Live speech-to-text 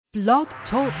Blog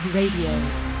Talk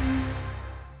Radio.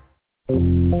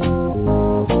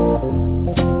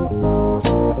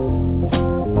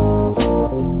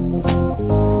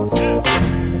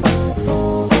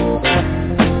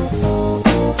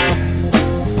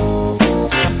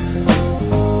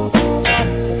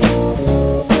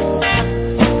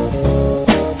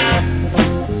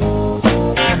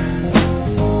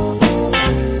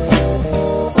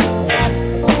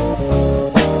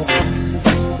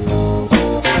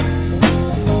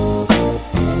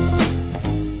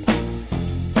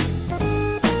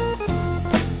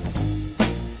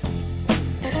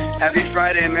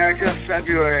 Friday, America,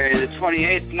 February the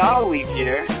 28th, not a leap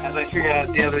year, as I figured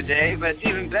out the other day, but it's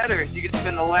even better. You can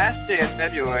spend the last day of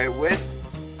February with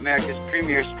America's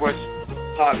premier sports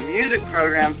talk music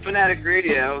program, Fanatic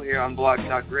Radio, here on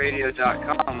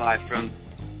blogtalkradio.com, live from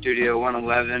Studio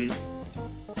 111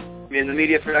 in the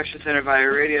Media Production Center via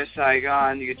Radio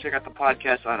Saigon. You can check out the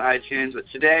podcast on iTunes, but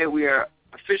today we are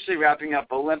officially wrapping up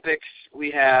Olympics.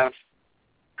 We have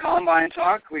Combine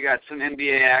talk. We got some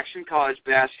NBA action, college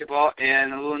basketball,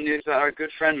 and a little news about our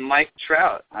good friend Mike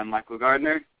Trout. I'm Michael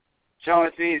Gardner. Join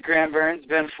with me, Graham Burns.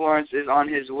 Ben Florence is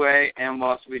on his way, and we'll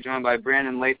also be joined by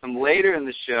Brandon Latham later in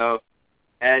the show,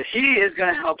 as he is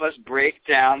going to help us break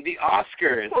down the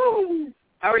Oscars. Woo!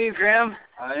 How are you, Graham?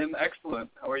 I am excellent.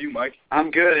 How are you, Mike?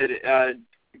 I'm good.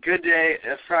 Good day,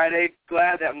 Friday.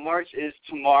 Glad that March is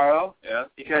tomorrow. Yeah.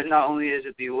 Because not only is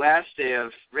it the last day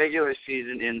of regular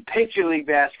season in Patriot League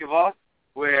basketball,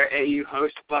 where AU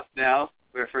hosts Bucknell,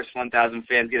 where first 1,000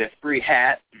 fans get a free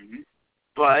hat,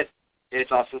 but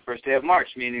it's also the first day of March,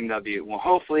 meaning there'll be, well,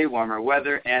 hopefully warmer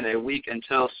weather and a week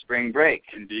until spring break.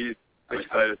 Indeed. I'm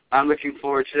excited. I'm looking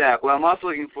forward to that. What I'm also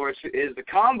looking forward to is the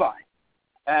Combine,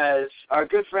 as our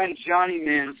good friend Johnny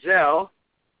Manziel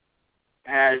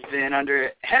has been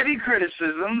under heavy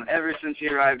criticism ever since he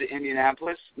arrived at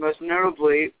Indianapolis, most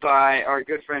notably by our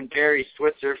good friend Barry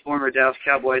Switzer, former Dallas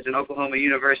Cowboys and Oklahoma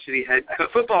University head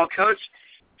football coach,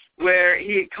 where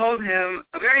he called him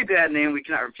a very bad name we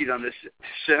cannot repeat on this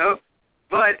show,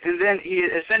 and then he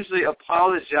essentially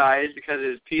apologized because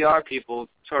his PR people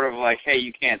sort of like, hey,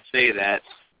 you can't say that.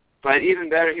 But even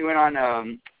better, he went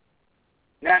on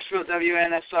Nashville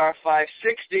WNSR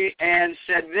 560 and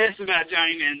said this about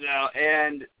Johnny Manziel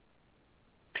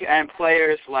and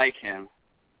players like him.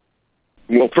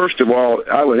 Well, first of all,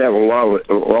 I would have a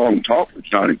long talk with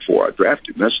Johnny before I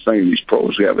drafted him. That's the thing these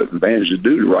pros have an advantage to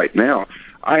do right now.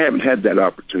 I haven't had that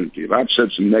opportunity. I've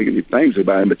said some negative things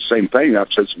about him, but the same thing,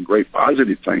 I've said some great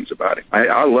positive things about him.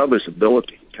 I love his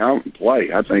ability, talent, and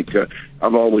play. I think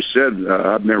I've always said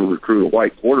I've never recruited a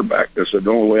white quarterback. I said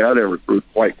the only way I'd ever recruit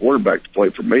a white quarterback to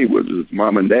play for me was if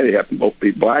mom and daddy happened to both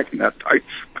be black, and that's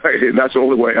the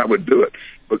only way I would do it.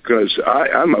 Because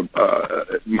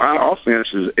my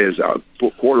offense is a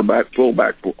quarterback,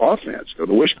 fullback offense, so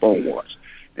the wishbone was.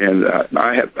 And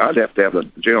I'd have to have the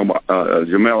Jamel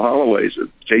Holloways,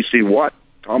 J.C. Watt,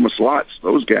 Thomas Lotz.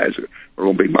 Those guys are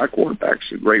going to be my quarterbacks.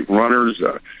 They're great runners,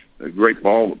 great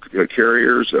ball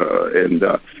carriers, and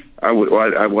I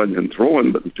wasn't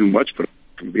throwing but too much, but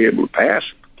can be able to pass,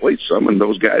 complete some, and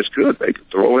those guys could. They could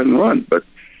throw and run. But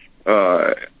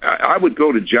I would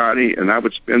go to Johnny and I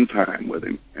would spend time with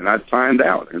him, and I'd find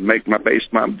out and base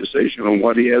my decision on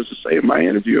what he has to say in my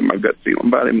interview and my gut feeling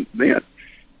about him then.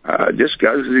 This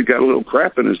guy's got a little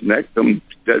crap in his neck.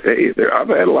 I've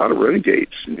had a lot of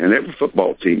renegades, and every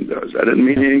football team does. That doesn't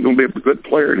mean he ain't going to be a good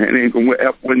player and he ain't going to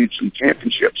help win you some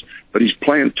championships. But he's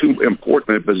playing too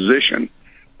important a position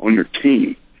on your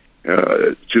team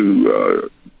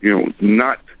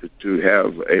not to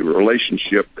have a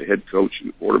relationship, the head coach and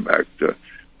the quarterback, to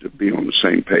be on the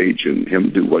same page and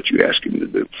him do what you ask him to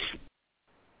do.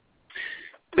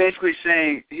 Basically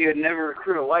saying he would never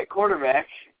recruit a white quarterback.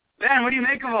 Ben, what do you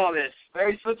make of all this?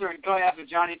 Barry Switzer going after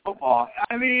Johnny football.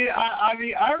 I mean,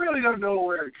 I really don't know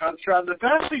where it comes from. The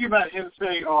best thing about him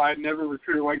saying, I'd never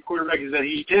recruit a white quarterback is that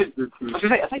he did recruit.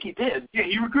 I think he did. Yeah,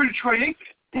 he recruited Troy Aikman.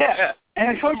 Yeah.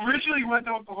 And he originally went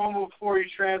to Oklahoma before he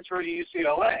transferred to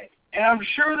UCLA. And I'm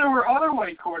sure there were other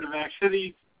white quarterbacks that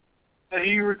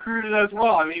he recruited as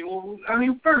well. I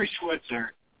mean, Barry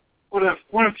Switzer, one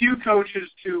of few coaches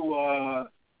to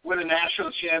win a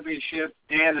national championship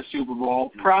and a Super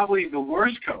Bowl, probably the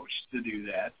worst coach to do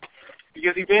that,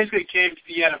 because he basically came to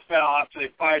the NFL after they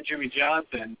fired Jimmy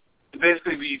Johnson to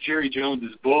basically be Jerry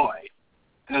Jones' boy.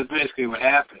 And that's basically what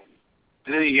happened.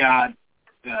 And then he got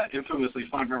infamously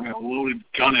found from a loaded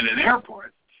gun at an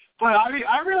airport. But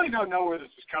I really don't know where this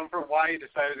has come from, why he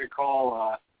decided to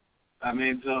call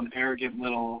Manziel an arrogant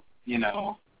little,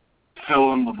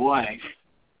 fill in the blank.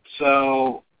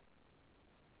 So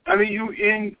I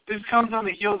mean, this comes on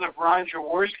the heels of Ron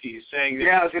Jaworski saying that.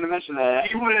 Yeah, I was going to mention that.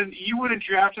 He would have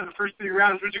drafted the first 3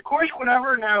 rounds, which, of course,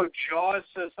 whenever now Jaws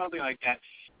says something like that,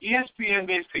 ESPN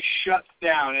basically shuts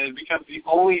down and it becomes the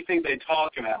only thing they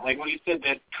talk about. Like when he said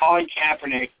that Colin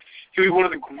Kaepernick could be one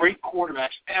of the great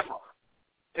quarterbacks ever.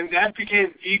 And that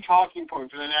became the talking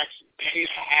point for the next day and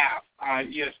a half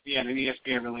on ESPN and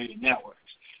ESPN-related networks.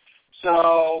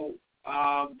 So,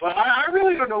 but I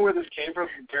really don't know where this came from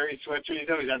Barry Switzer. He's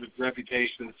always had the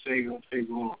reputation of saying things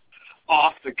a little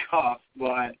off the cuff,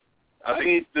 but I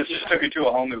think this just took it to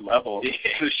a whole new level. Yeah.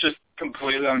 It's just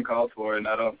completely uncalled for, and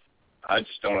I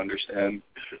just don't understand.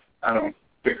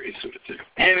 Barry Switzer.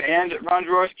 And Ron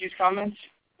Jaworski's comments?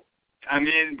 I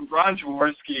mean, Ron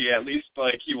Jaworski, at least,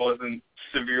 he wasn't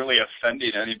severely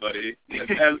offending anybody.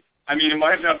 I mean, it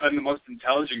might not have been the most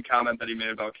intelligent comment that he made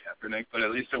about Kaepernick, but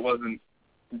at least it wasn't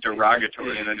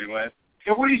derogatory in any way.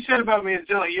 And what he said about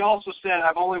Manziel, he also said,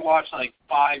 I've only watched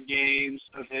 5 games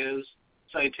of his,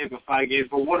 so I tape of 5 games,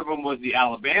 but one of them was the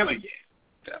Alabama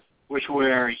game,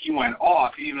 where he went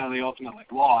off, even though they ultimately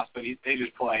lost, but they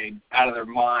just played out of their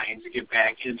minds to get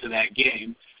back into that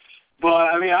game.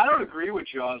 But, I mean, I don't agree with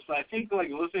Jaws, but I think,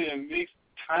 listening to him makes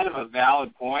kind of a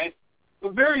valid point.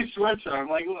 But Barry Switzer, I'm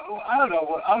like, I don't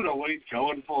know what he's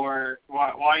going for,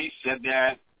 why he said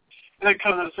that. And then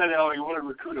comes and said, he wanted to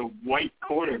recruit a white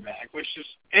quarterback, which is,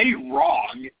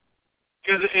 wrong.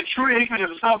 Because Troy Aikman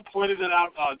himself pointed it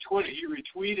out on Twitter. He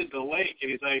retweeted the link,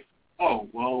 and he's like, oh,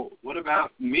 well, what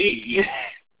about me?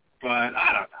 But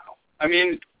I don't know. I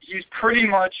mean, he's pretty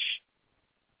much,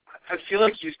 I feel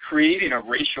like he's creating a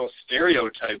racial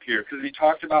stereotype here, because he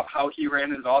talked about how he ran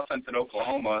his offense at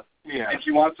Oklahoma, and he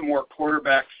wants a more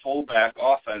quarterback-fullback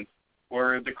offense,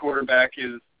 where the quarterback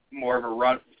is more of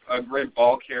a great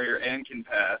ball carrier and can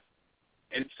pass.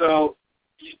 And so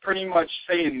he's pretty much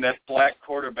saying that black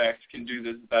quarterbacks can do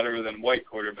this better than white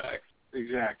quarterbacks.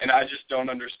 Exactly. And I just don't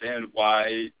understand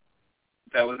why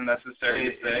that was necessary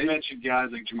to say. He mentioned guys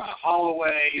like Jamal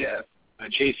Holloway,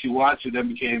 J.C. Watts, who then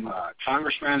became a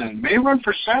congressman and may run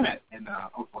for Senate in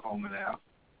Oklahoma now,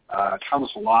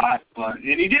 Thomas Lott.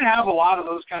 And he did have a lot of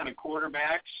those kind of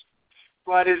quarterbacks.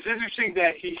 But it's interesting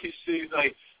that he's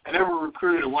I never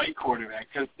recruited a white quarterback,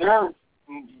 because they're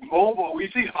mobile. We've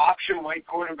seen option white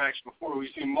quarterbacks before. We've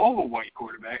seen mobile white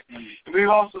quarterbacks. Mm-hmm. And we've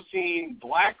also seen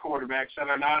black quarterbacks that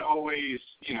are not always,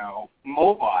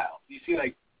 mobile. You see,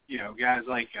 guys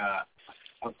like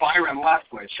Byron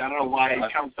Leftwich. I don't know why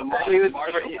he comes to mind.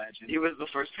 He was the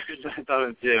first person I thought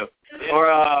of, too. Yeah. Or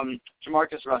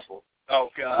Jamarcus Russell. Oh,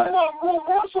 God. Well,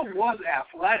 Russell was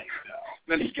athletic, though.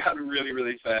 Then he got really,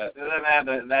 really fat. And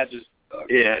then that just...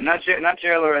 Yeah, not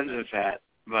Jared Lorenzo fat,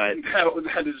 but...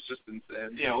 that is just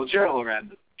insane. Yeah, well, Jared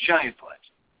Lorenzo, giant flex.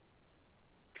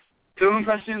 Too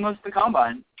impressive most of the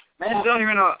combine. Manziel, he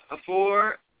ran a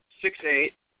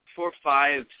 4.68,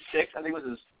 4.56, I think was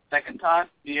his second time.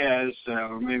 Yeah,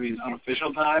 or maybe his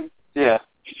unofficial time. Yeah.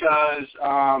 Because,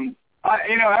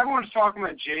 everyone's talking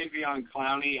about Javion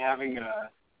Clowney having a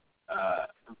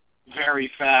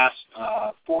very fast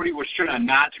 40, which turned out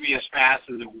not to be as fast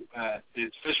as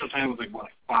its official time was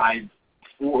 5,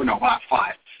 4, no, not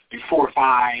 5,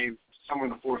 4.5, somewhere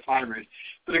in the 4.5 range.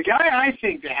 But the guy I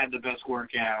think that had the best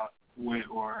workout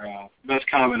best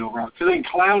comment overall, because I think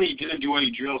Clowney didn't do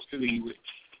any drills because he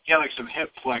had some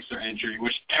hip flexor injury,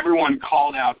 which everyone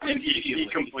called out immediately. He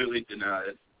completely denied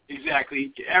it.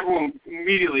 Exactly. Everyone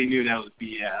immediately knew that was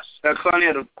BS. That Clowney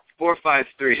had a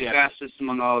 4.53, fastest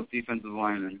among all defensive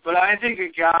linemen. But I think a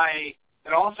guy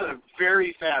that also had a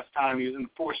very fast time, he was in the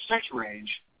 4.6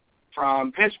 range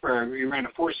from Pittsburgh. He ran a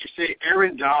 4.68.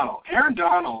 Aaron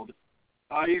Donald,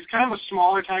 he's kind of a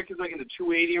smaller type. He's in the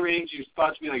 280 range. He was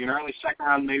thought to be an early second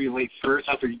round, maybe late first,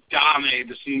 after he dominated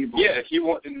the Senior Bowl. Yeah,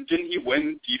 didn't he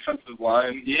win defensive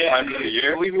line time of the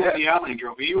year? I believe he won the Outland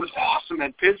Trophy. He was awesome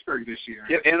at Pittsburgh this year.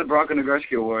 Yep, and the Bronco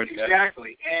Nagurski Award.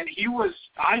 Exactly. And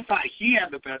I thought he had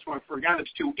the best one for a guy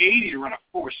that's 280 to run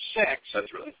a 4.6.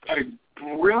 That's really Had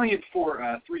a brilliant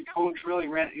 3-cone drill. He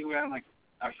ran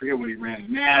I forget what he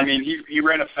ran. I mean, he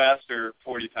ran a faster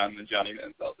 40 time than Johnny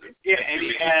Manziel did. Yeah, and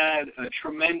he had a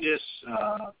tremendous,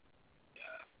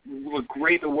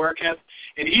 great work ethic.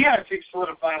 And he had to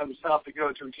solidify himself to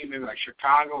go to a team maybe like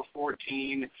Chicago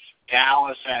 14,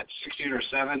 Dallas at 16 or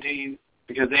 17,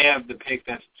 because they have the pick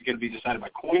that's going to be decided by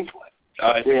coin flip.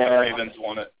 I think the Ravens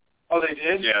won it. Oh, they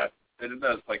did? Yeah. They did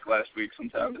that last week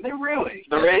sometime. Did they really?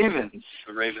 The Ravens.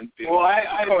 The Ravens beat them. Well,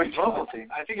 I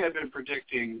think I've been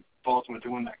predicting Baltimore to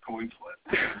win that coin flip.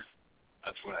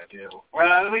 That's what I do. Well,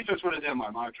 at least that's what I did in my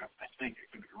mock draft. I think I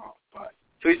could be wrong, but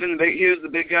So he was the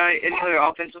big guy. Any other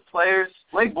offensive players?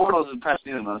 Blake Bortles impressed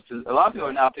me the most. A lot of people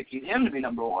are now picking him to be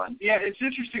number one. Yeah, it's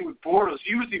interesting with Bortles.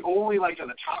 He was the only, of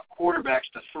the top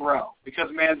quarterbacks to throw because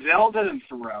Manziel didn't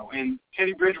throw. And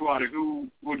Teddy Bridgewater, who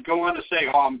would go on to say,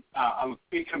 I'm a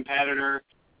big competitor,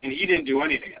 and he didn't do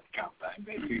anything at the combine,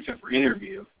 basically, except for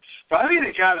interview. But I think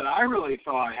the guy that I really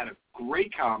thought had a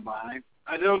great combine,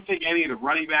 I don't think any of the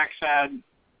running backs had.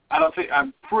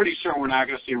 I'm pretty certain we're not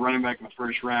going to see a running back in the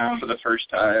first round. For the first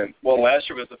time. Well, last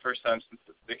year was the first time since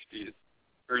the 60s,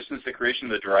 or since the creation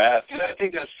of the draft. And I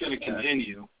think that's going to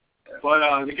continue. Yeah.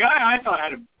 But the guy I thought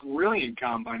had a brilliant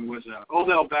combine was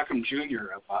Odell Beckham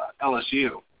Jr. of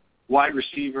LSU, wide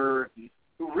receiver,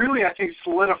 who really, I think,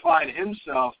 solidified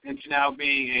himself into now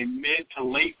being a mid to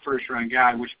late first-round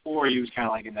guy, which before he was kind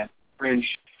of in that fringe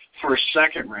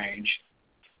first-second range,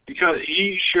 because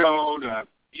he showed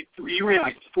he ran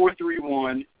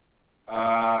 4.31,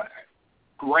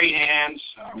 great hands,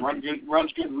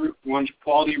 runs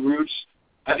quality routes.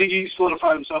 I think he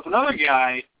solidified himself. Another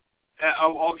guy,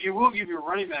 he will give you a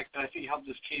running back that I think helped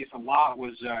his case a lot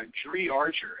was Dree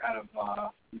Archer out of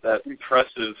that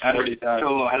impressive 40 times.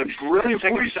 So had a brilliant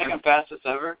 42nd fastest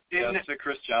ever. That's to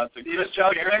Chris Johnson. Chris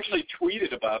Johnson actually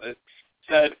tweeted about it.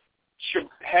 Said,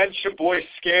 had Shaboy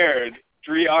scared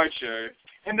Dree Archer.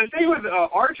 And the thing with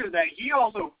Archer that he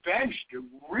also benched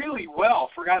really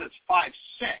well. Forgot it's 5'6".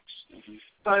 Mm-hmm.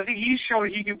 So I think he showed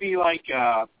he could be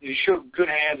he showed good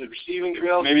hands at receiving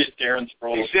drills. Maybe it's Darren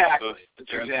Sproles.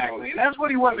 Exactly. And that's what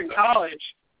he was in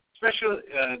college, especially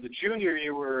the junior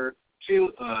year where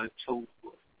Kent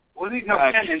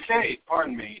State,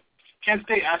 pardon me. Kent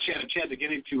State actually had a chance to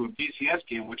get into a BCS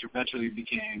game, which eventually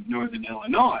became Northern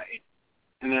Illinois,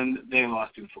 and then they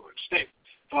lost to Florida State.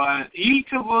 But he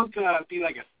could be a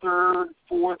third,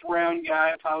 fourth round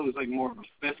guy. Probably was more of a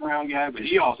fifth round guy, but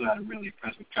he also had a really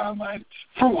impressive combine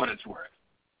for what it's worth.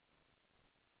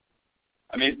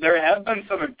 I mean, there have been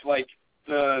some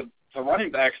the running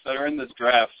backs that are in this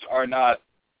draft are not.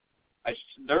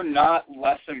 They're not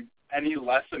any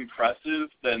less impressive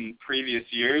than previous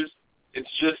years. It's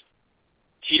just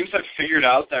teams have figured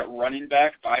out that running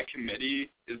back by committee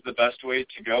is the best way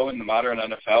to go in the modern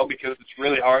NFL because it's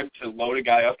really hard to load a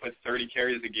guy up with 30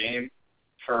 carries a game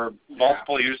for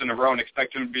multiple years in a row and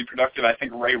expect him to be productive. I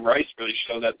think Ray Rice really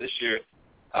showed that this year.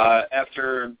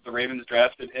 After the Ravens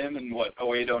drafted him in,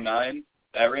 08, 09,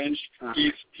 that range,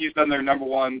 he's been their number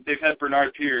one. They've had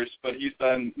Bernard Pierce, but he's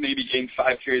been maybe gained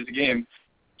 5 carries a game.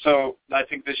 So I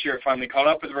think this year it finally caught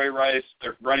up with Ray Rice.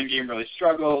 Their running game really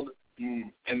struggled.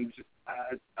 And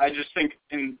I just think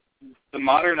in the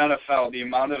modern NFL, the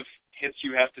amount of hits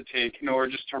you have to take in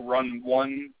order just to run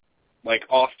one,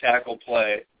 off-tackle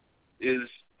play is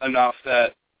enough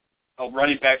that a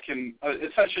running back can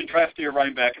essentially drafting a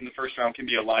running back in the first round can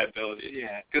be a liability.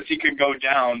 Yeah. Because he could go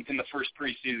down in the first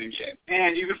preseason game.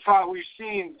 And we've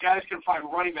seen guys can find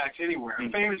running backs anywhere. A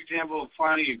famous example of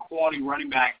finding a quality running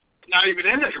back not even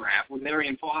in the draft with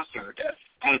Marion Foster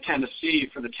out of Tennessee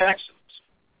for the Texans.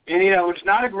 And, it's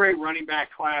not a great running back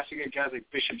class. You got guys like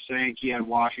Bishop Sankey out of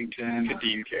Washington.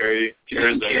 Kadeem Carey.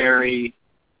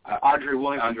 Audrey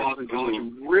Williams from Boston College,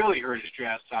 who really hurt his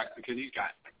draft stock because he's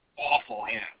got awful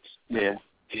hands. Yeah.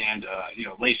 And,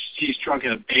 Lacey Strunk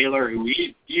at Baylor, who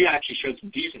he actually showed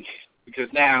some decent hands because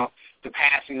now the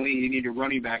passing league, you need your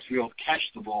running backs to be able to catch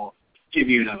the ball, give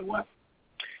you another weapon.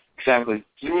 Exactly.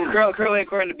 Currently,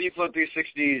 according to B-Flow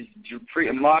 360's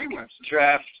mock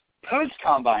draft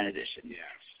post-combine edition. Yeah.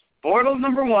 Bortles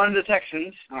number 1, the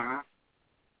Texans. Uh-huh.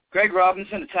 Greg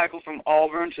Robinson, a tackle from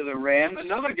Auburn to the Rams.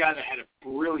 Another guy that had a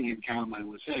brilliant combine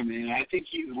was him, and I think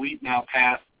he's leaped now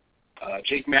past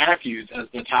Jake Matthews as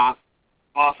the top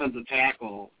offensive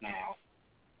tackle now,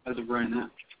 as of right now.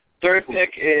 Third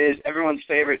pick is everyone's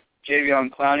favorite Jadeveon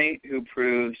Clowney, who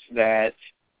proves that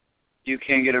you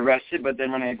can get arrested, but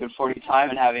then running a good 40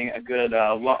 time and having a good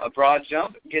a broad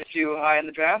jump gets you high in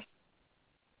the draft.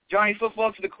 Johnny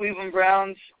Football to the Cleveland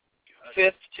Browns.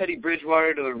 5th, Teddy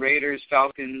Bridgewater to the Raiders.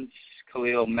 Falcons,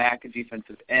 Khalil Mack, a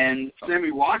defensive end.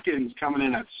 Sammy Watkins coming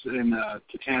in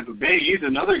to Tampa Bay. He's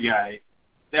another guy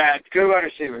that good wide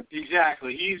receiver.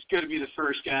 Exactly. He's going to be the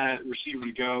first receiver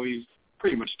to go. He's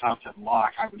pretty much top 10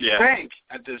 lock, I would think,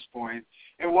 at this point.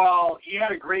 And while he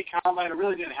had a great combine, it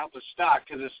really didn't help his stock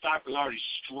because his stock was already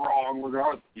strong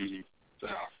regardless. Mm-hmm. So,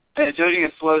 judging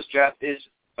if Flo's draft is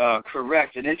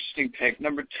correct, an interesting pick.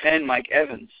 Number 10, Mike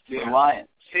Evans, the Lions.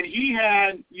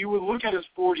 And you would look at his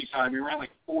 40 time, he ran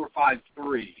 4.53.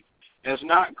 That's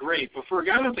not great, but for a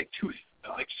guy that's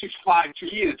 6'5",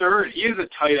 230. He is a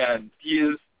tight end.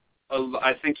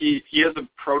 I think he has a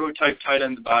prototype tight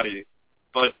end body,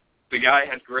 but the guy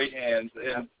has great hands.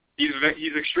 And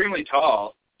he's extremely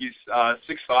tall. He's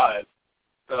 6'5",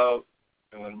 so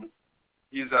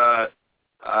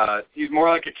he's more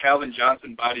like a Calvin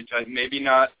Johnson body type. Maybe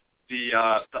not the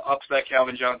ups that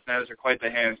Calvin Johnson has or quite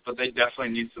the hands, but they definitely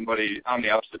need somebody on the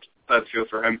opposite side field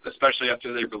for him, especially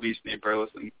after they released Nate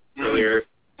Burleson earlier.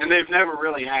 And they've never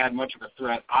really had much of a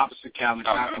threat opposite Calvin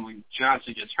Johnson. When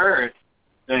Johnson gets hurt,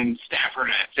 then Stafford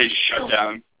they shut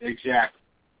down. Exactly.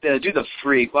 Yeah, dude's a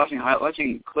freak.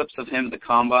 Watching clips of him at the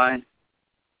combine,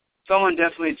 someone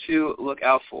definitely to look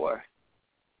out for.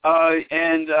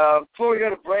 And before we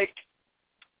go to break,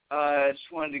 I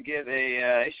just wanted to give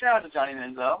a shout out to Johnny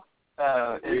Manziel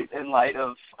in light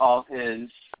of all his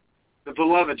the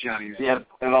beloved Johnny. Yeah,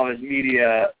 of all his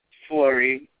media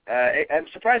flurry. I'm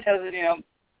surprised he hasn't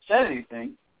said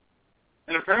anything.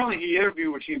 And apparently he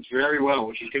interviewed with teams very well,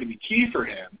 which is going to be key for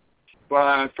him.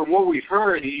 But from what we've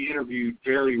heard, he interviewed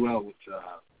very well with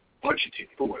a bunch of teams,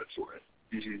 for what it's worth.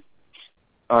 Mm-hmm.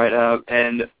 All right,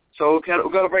 and so we'll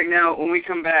go to break now. When we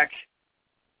come back,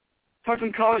 talk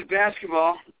some college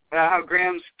basketball, how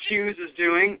Graham's Q's is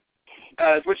doing.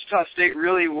 Is Wichita State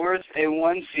really worth a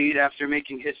 1 seed after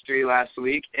making history last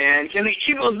week? And can the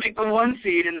Eagles make the 1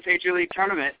 seed in the Patriot League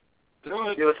tournament?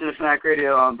 You listen to Fanatic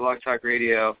Radio on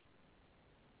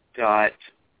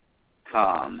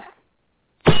blogtalkradio.com.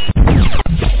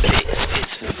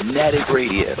 It's Fanatic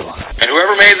Radio. And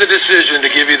whoever made the decision to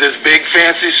give you this big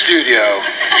fancy studio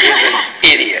is an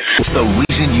idiot. The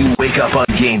reason you wake up on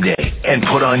game day and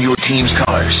put on your team's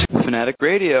colors. Fanatic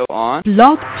Radio on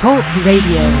Blog Talk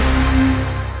Radio.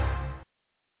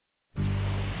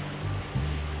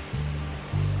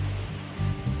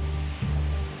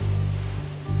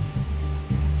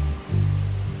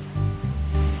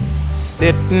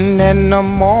 Sitting in the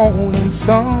morning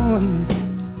sun,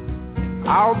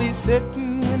 I'll be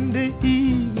sitting when the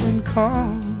evening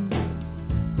comes,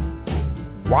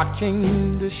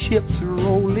 watching the ships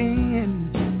roll in,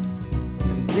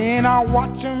 and then I'll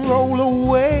watch them roll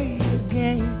away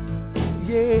again.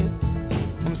 Yeah,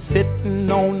 I'm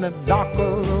sitting on the dock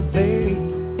of the bay,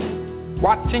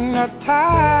 watching the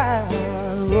tide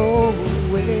roll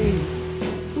away.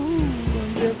 Ooh,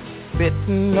 I'm just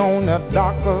sitting on the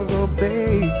dock of the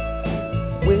bay,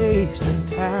 wasting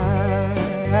time.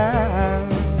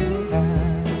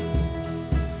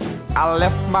 I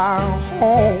left my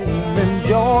home in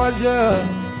Georgia,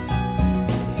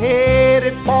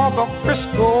 headed for the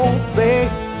Frisco Bay.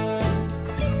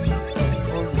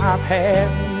 I've had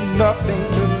nothing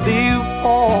to live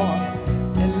for,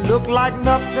 and look like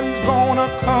nothing's gonna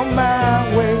come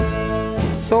my way.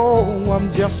 So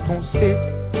I'm just gonna sit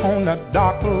on the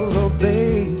dock of the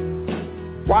bay,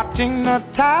 watching the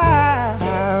tide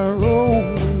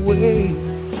roll away.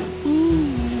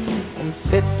 Ooh, I'm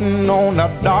sitting on the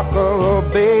dock of the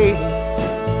bay,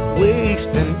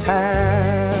 wasting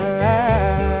time.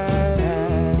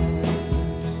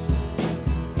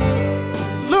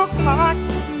 Look like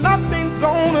nothing's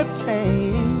gonna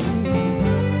change,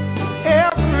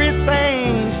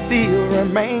 everything still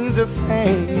remains the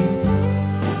same.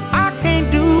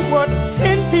 Can't do what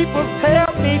 10 people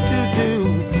tell me to do,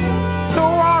 so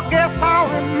I guess I'll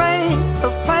remain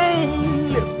the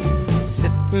same.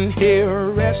 Sitting here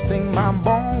resting my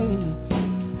bones,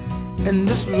 and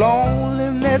this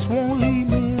loneliness won't leave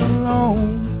me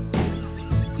alone.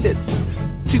 It's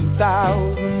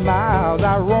 2,000 miles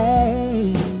I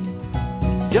roam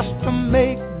just to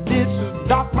make this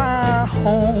dock my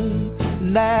home.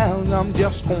 Now I'm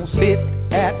just gonna sit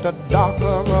at the dock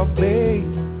of a bay,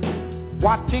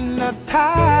 watching the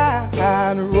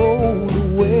tide roll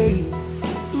away.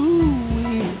 Ooh,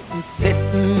 I'm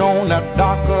sitting on the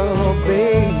dock of a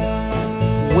bay,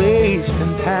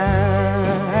 wasting time.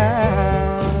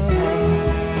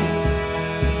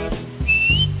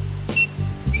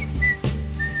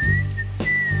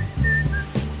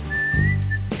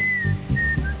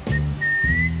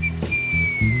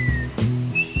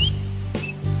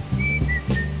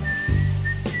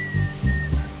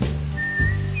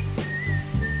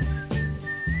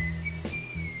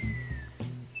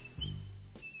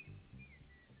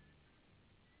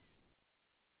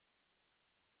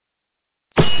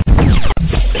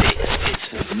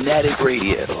 Fanatic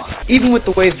Radio. Even with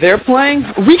the way they're playing,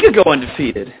 we could go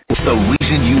undefeated. The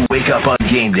reason you wake up on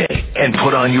game day and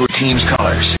put on your team's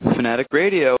colors. Fanatic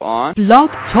Radio on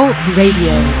Blog Talk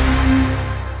Radio.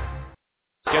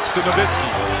 Gets to Nowitzki.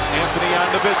 Anthony on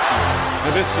Nowitzki.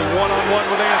 Nowitzki one-on-one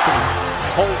with Anthony.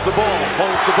 Holds the ball.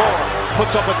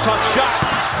 Puts up a tough shot.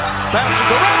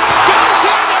 Passes around. Goes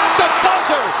in at the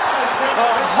buzzer. A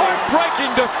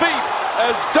heartbreaking defeat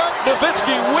as Dirk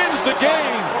Nowitzki wins the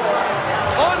game.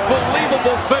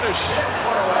 Unbelievable finish.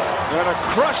 And a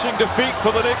crushing defeat for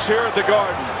the Knicks here at the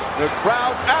Garden. The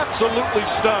crowd absolutely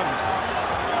stunned.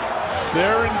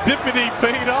 Serendipity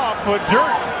paid off for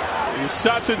Dirk. His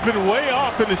shots has been way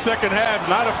off in the second half,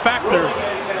 not a factor.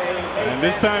 And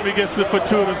this time he gets the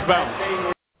fortuitous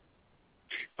bounce.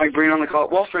 Mike Breen on the call.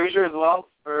 Walt Frazier as well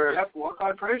for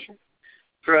walk-on Frazier.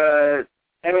 For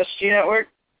MSG Network.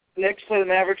 Knicks play the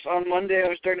Mavericks on Monday. I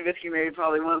was Dirk Nowitzki made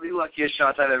probably one of the luckiest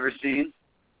shots I've ever seen.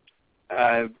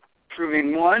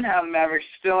 Proving, one, how the Mavericks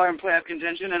still are in playoff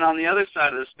contention, and on the other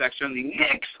side of the spectrum, the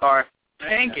Knicks are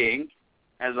tanking,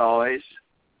 as always,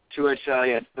 to which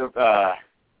the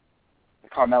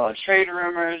Carmelo trade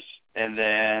rumors, and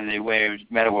then they waived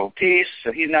Metta World Peace,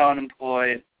 so he's now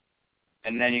unemployed.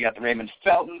 And then you got the Raymond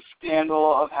Felton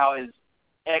scandal of how his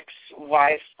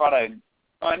ex-wife brought an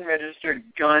unregistered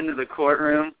gun to the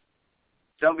courtroom.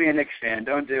 Don't be a Knicks fan.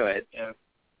 Don't do it. Yeah.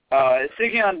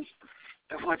 Speaking on,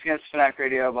 once again, it's Fanatic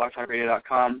Radio,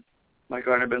 blogtalkradio.com. Mike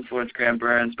Gardner, Ben Florence, Graham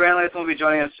Burns. Brandon Latham will be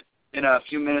joining us in a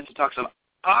few minutes to talk some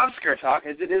Oscar talk,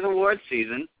 as it is awards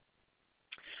season.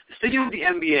 Speaking of the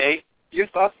NBA, your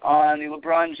thoughts on the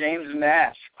LeBron James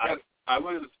mask? I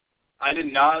was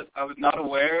not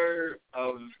aware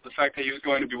of the fact that he was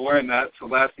going to be wearing that. So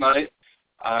last night,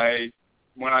 I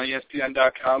went on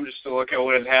ESPN.com just to look at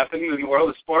what had happened in the world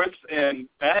of sports, and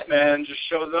Batman just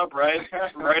shows up right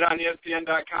on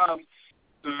ESPN.com.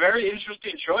 It's a very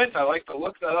interesting choice. I like the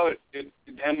look, though. It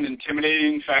had an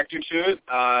intimidating factor to it.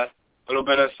 A little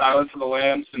bit of Silence of the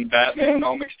Lambs and Batman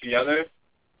all mixed together.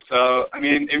 So, I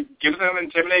mean, it gives him an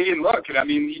intimidating look. And, I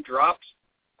mean, he dropped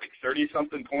like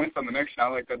 30-something points on the Knicks.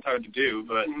 Not like that's hard to do,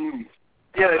 but...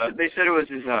 Yeah, they said it was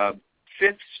his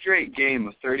fifth straight game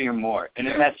of 30 or more. And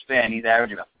in that span, he's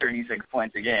averaging about 36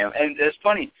 points a game. And it's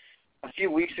funny, a few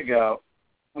weeks ago,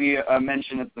 we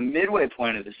mentioned at the midway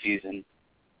point of the season,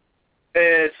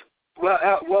 it's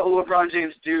what will LeBron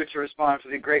James do to respond for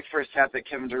the great first half that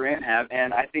Kevin Durant had,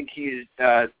 and I think he's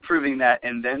proving that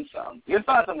and then some. Your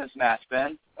thoughts on this mask,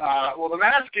 Ben? Well, the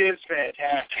mask is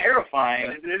fantastic. Terrifying.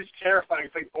 It is terrifying.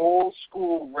 It's like old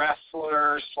school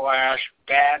wrestler /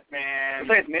 Batman. It's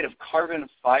like it's made of carbon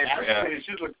fiber. Yeah. It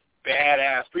just looks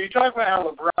badass. But you talk about how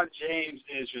LeBron James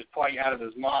is just playing out of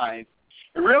his mind.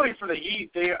 And really, for the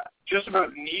Heat, they just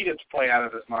about needed to play out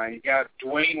of his mind. You got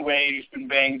Dwayne Wade, who's been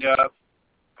banged up.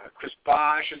 Chris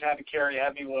Bosh has had to carry a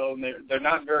heavy load, and they're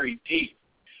not very deep.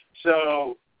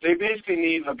 So they basically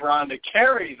need LeBron to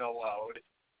carry the load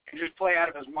and just play out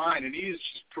of his mind. And he's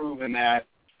just proven that,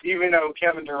 even though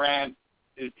Kevin Durant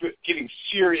is getting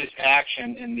serious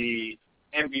action in the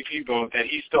MVP vote, that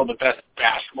he's still the best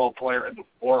basketball player in the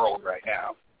world right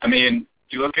now. I mean,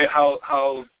 you look at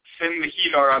how thin the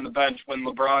Heat are on the bench when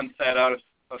LeBron sat out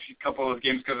a couple of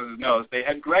games because of his nose. They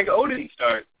had Greg Oden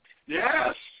start.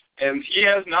 Yes. And he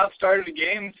has not started a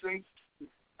game since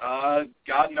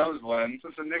God knows when.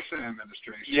 Since the Nixon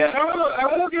administration. Yeah.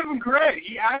 I will give him credit.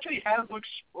 He actually has looked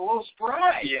a little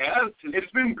spry. Yeah. He's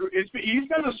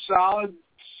been a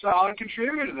solid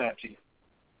contributor to that team.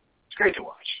 It's great to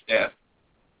watch. Yeah.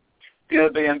 The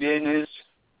other big NBA news?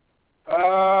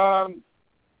 I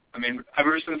mean,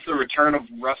 ever since the return of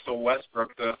Russell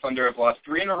Westbrook, the Thunder have lost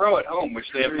 3 in a row at home, which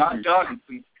they have not done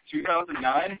since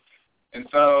 2009. And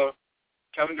so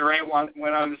Kevin Durant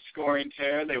went on the scoring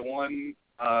tear. They won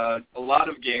a lot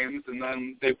of games, and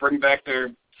then they bring back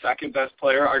their second-best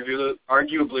player,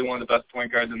 arguably one of the best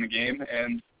point guards in the game,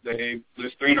 and they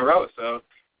lose 3 in a row. So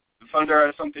the Thunder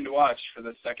are something to watch for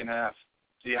the second half,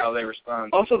 see how they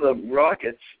respond. Also, the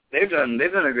Rockets, they've done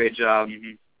a great job.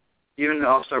 Mm-hmm. Even the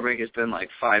All-Star break has been like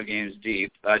 5 games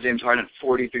deep. James Harden had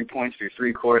 43 points through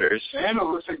 3 quarters. And it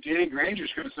looks like Danny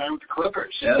Granger's going to sign with the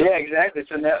Clippers. Yeah, exactly.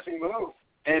 It's a nasty move.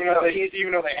 And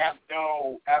even though they have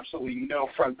absolutely no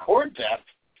front court depth,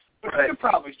 but they could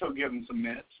probably still give them some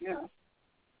minutes. Yeah,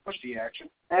 push the action.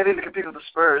 And I think they compete with the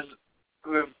Spurs,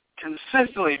 who have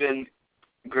consistently been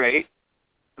great.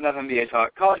 Enough NBA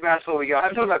talk. College basketball we got. I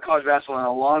haven't talked about college basketball in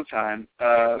a long time.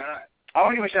 I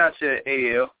want to give a shout out to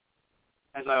AU,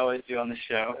 as I always do on this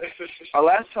show. Our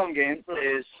last home game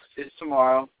is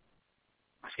tomorrow.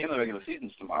 Last game of the regular season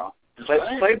is tomorrow.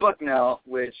 Play Bucknell,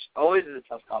 which always is a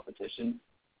tough competition.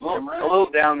 A little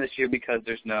down this year because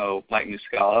there's no Mike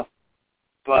Muscala.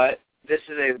 But this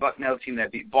is a Bucknell team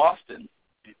that beat Boston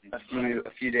a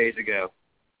few days ago.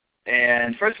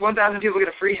 And first 1,000 people get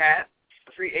a free hat,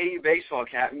 a free AU baseball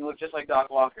cap, and you look just like Doc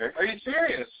Walker. Are you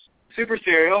serious? Super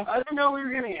serial. I didn't know we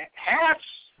were getting hats.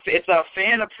 It's a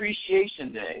fan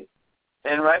appreciation day,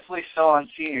 and rightfully so on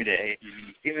senior day,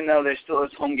 even though there still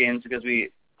is home games because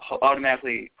we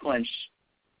automatically clinch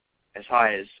as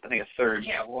high as, I think, a third.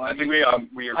 Yeah, well, I think we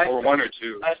were 1 or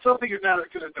 2. I still think it's not as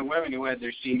good as the women who had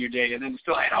their senior day and then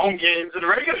still had home games in the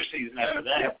regular season after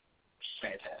that. Yep.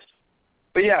 Fantastic.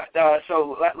 But yeah,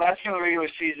 so last game of the regular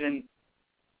season,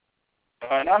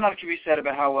 not enough can be said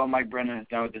about how well Mike Brennan has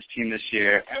done with this team this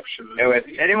year.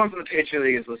 Absolutely. If anyone from the Patriot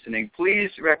League is listening,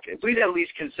 please at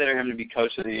least consider him to be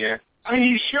Coach of the Year. I mean,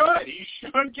 he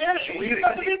should get it. He's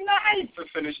going to be nice to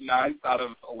finish 9th out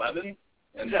of 11.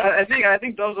 And I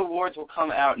think those awards will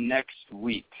come out next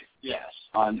week. Yes.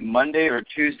 On Monday or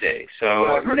Tuesday.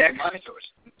 So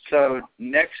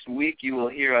next week you will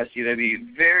hear us either be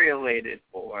very elated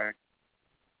or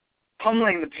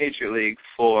pummeling the Patriot League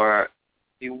for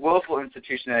the woeful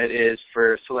institution that it is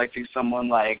for selecting someone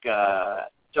like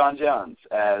John Jones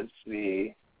as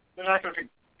the... They're not going to pick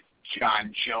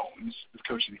John Jones as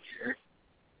Coach of the Year.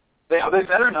 They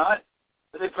better not.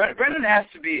 Brendan has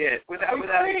to be it, without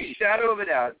a shadow of a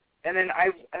doubt. And then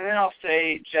I'll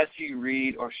say Jesse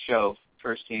Reed or Show,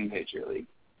 first team Patriot League.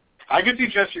 I could see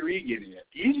Jesse Reed getting it.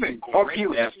 He's been great.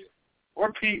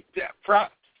 Or Pete.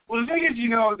 Well, the thing is,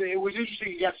 it was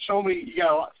interesting. You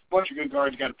got a bunch of good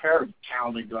guards. You got a pair of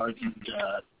talented guards in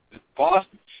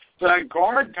Boston. So that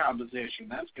guard composition,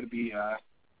 that's going to be a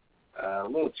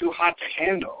little too hot to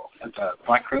handle, as the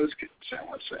Black Crows could say,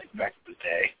 let's say, back in the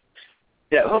day.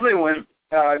 Yeah, hopefully win.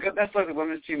 Best luck to the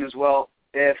women's team as well.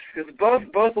 Because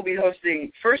both will be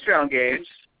hosting first-round games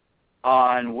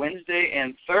on Wednesday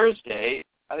and Thursday.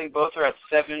 I think both are at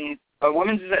 7.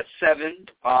 Women's is at 7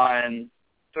 on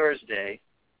Thursday.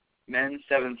 Men's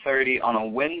 7:30 on a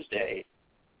Wednesday.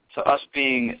 So us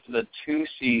being the 2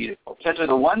 seed, or potentially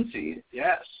the 1 seed.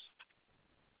 Yes.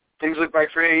 Things look bright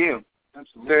for AU.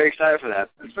 Absolutely. Very excited for that.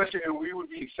 Especially we would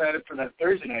be excited for that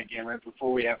Thursday night game right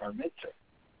before we have our midterm.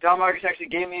 Don Marcus actually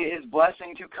gave me his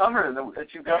blessing to cover the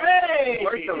 2 games. Hey!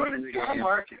 Don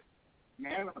Marcus.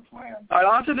 Man with a plan. All right,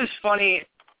 on to this funny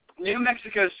New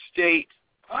Mexico State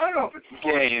I don't know if it's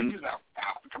game.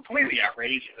 Completely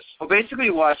outrageous. Well, basically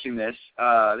watching this,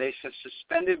 they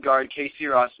suspended guard Casey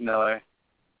Ross Miller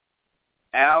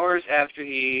hours after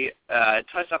he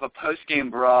touched up a post-game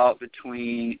brawl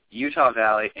between Utah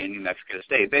Valley and New Mexico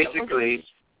State. Basically,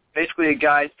 a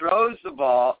guy throws the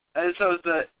ball, and so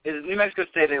is New Mexico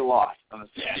State, they lost.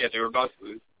 Yeah, they were about to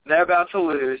lose. They're about to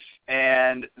lose,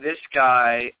 and this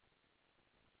guy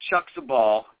chucks the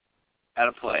ball at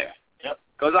a player. Yep.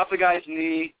 Goes off the guy's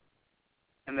knee,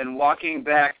 and then walking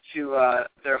back to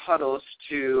their huddles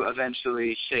to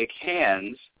eventually shake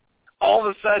hands, all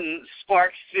of a sudden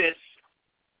sparks this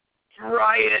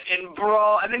riot and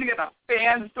brawl, and then you get the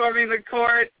fans storming the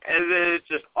court, and then it's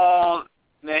just all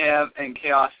mayhem and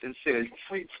chaos ensues.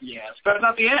 Yes. But it's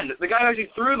not the end. The guy who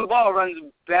actually threw the ball runs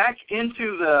back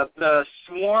into the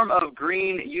swarm of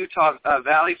green Utah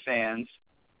Valley fans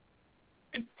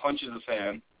and punches the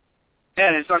fan.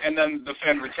 And then the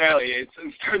fan retaliates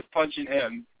and starts punching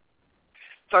him.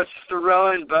 Starts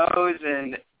throwing bows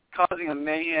and causing a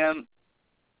mayhem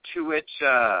to which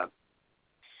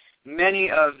many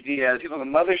of the people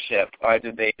in the mothership are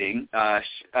debating.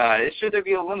 Should there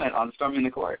be a limit on storming the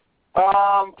court?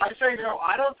 I say no.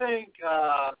 I don't think.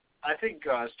 I think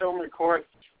storming the court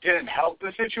didn't help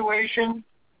the situation,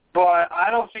 but I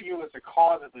don't think it was the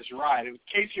cause of this riot. It was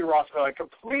Casey Ross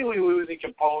completely losing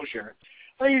composure.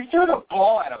 Like, he threw the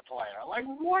ball at a player. Like,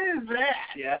 what is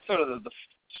that? Yeah, that's sort of the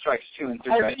strikes 2 and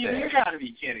 3 right there. You got to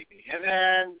be kidding me. And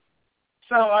then,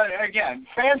 so, again,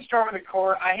 fans storming the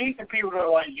court. I hate the people that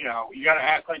are like, you got to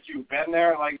act like you've been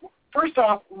there. Like, first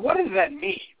off, what does that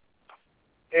mean?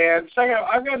 And second,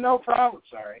 I've got no problem,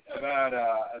 about,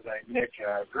 as I Nick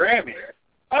Graham here,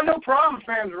 I have no problem with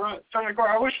fans storming the court.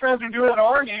 I wish fans would do it at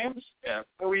our games. Yeah.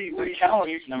 We challenge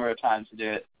a huge number of times to do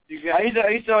it.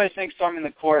 I used to always think storming the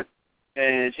court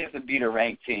is you have to beat a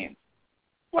ranked team.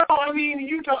 Well,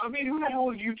 Utah. Who the hell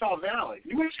is Utah Valley?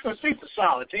 New Mexico State's a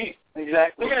solid team.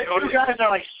 Exactly. Look at those guys are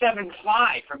like 7-5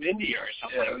 from India or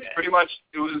something like that. Pretty much,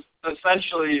 it was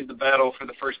essentially the battle for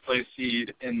the first place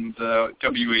seed in the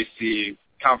WAC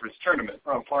conference tournament.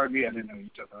 Oh, pardon me, I didn't know you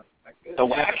took that. The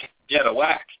WAC? Yeah, the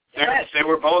WAC. Yes.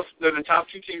 They're the top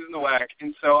 2 teams in the WAC,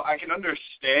 and so I can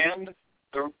understand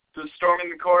the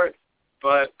storming the court,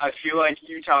 but I feel like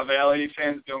Utah Valley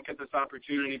fans don't get this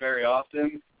opportunity very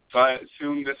often, so I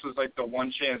assume this was like the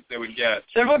one chance they would get.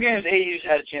 Several games AU's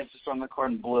had a chance to storm the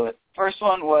court and blew it. First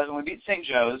one was when we beat St.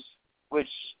 Joe's, which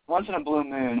once in a blue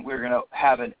moon we were going to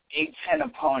have an 8-10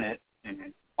 opponent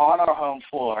on our home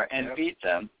floor and beat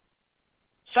them.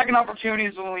 Second opportunity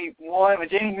is when we won, when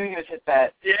Danny Munoz hit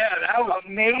that was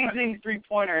amazing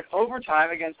three-pointer in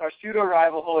overtime against our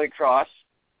pseudo-rival Holy Cross.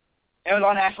 It was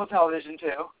on national television,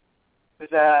 too.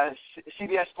 It was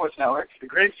CBS Sports Network. The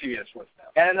great CBS Sports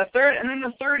Network. And then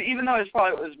the third, even though it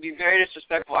was be very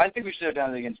disrespectful, I think we should have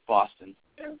done it against Boston.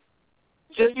 Yeah.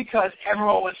 Just because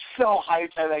everyone was so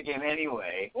hyped at that game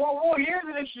anyway. Well, here's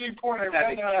an interesting point. I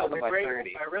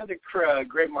read the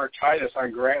great Mark Titus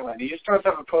on Grantland. He just throws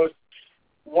up a post.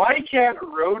 Why can't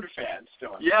road fans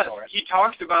still in the court? He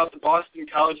talked about the Boston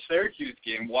College-Syracuse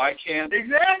game. Why can't...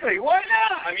 Exactly. Why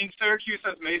not? I mean, Syracuse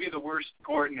has maybe the worst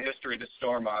court in history to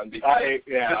storm on because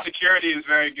the security is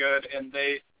very good, and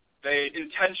they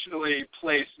intentionally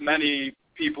place many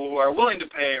people who are willing to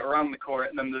pay around the court,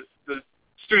 and then the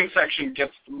student section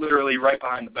gets literally right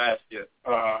behind the basket.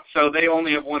 So they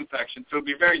only have one section, so it would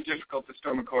be very difficult to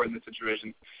storm a court in this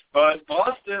situation. But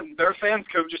Boston, their fans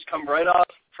could just come right off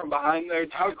from behind there.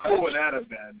 How cool would that have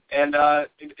been? And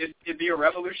it'd be a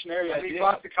revolutionary idea.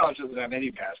 Boston College doesn't have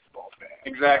any basketball fans.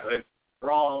 Exactly.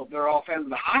 They're all fans of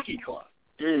the hockey club.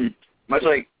 Much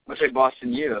like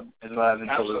Boston U, is what I've been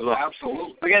told as well.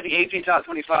 Absolutely. We got the AP Top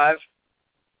 25,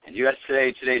 and US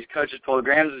Today's coaches poll.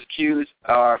 Graham's Q's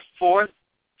are first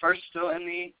still in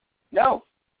the... No,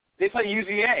 they play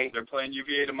UVA. They're playing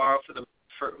UVA tomorrow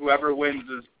for whoever wins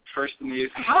is first in the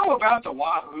ACC. How about the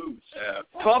Wahoos?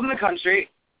 12 in the country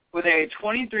with a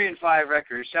 23-5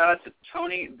 record. Shout out to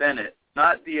Tony Bennett,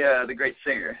 not the great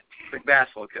singer, the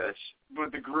basketball coach,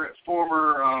 but the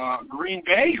former Green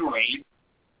Bay great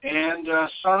and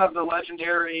son of the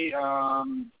legendary I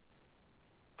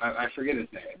forget his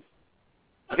name.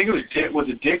 I think it was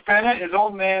Dick Bennett, his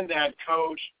old man that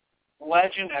coached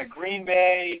legend at Green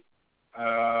Bay,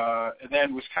 and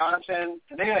then Wisconsin,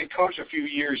 and they had coached a few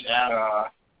years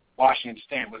at Washington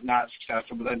State, was not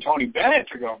successful, but then Tony Bennett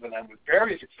took over and was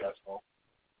very successful.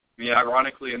 Yeah,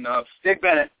 ironically enough, Dick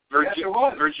Bennett.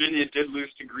 Virginia did lose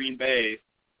to Green Bay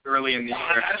early in the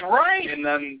year. That's right. And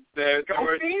then there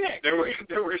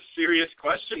were serious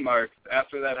question marks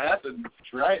after that happened.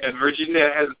 That's right. And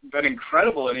Virginia has been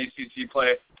incredible in ACC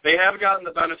play. They have gotten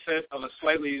the benefit of a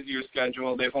slightly easier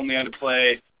schedule. They've only had to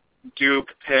play Duke,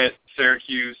 Pitt,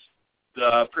 Syracuse,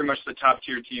 pretty much the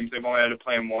top-tier teams. They've only had to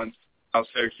play them once. Now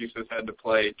Syracuse has had to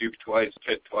play Duke twice,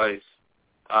 Pitt twice.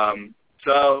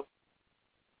 So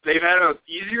they've had an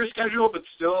easier schedule, but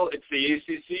still, it's the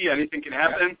ACC. Anything can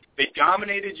happen. They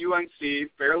dominated UNC,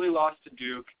 barely lost to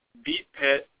Duke, beat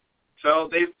Pitt. So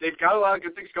they've got a lot of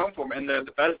good things going for them. And they're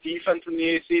the best defense in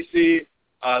the ACC.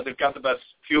 They've got the best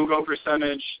field goal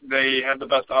percentage. They have the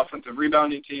best offensive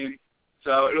rebounding team.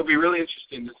 So it'll be really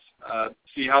interesting to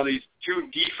see how these two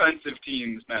defensive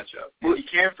teams match up. Well, you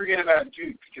can't forget about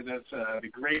Duke because that's the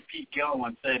great Pete Gill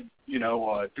once said,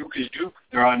 Duke is Duke.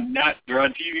 They're on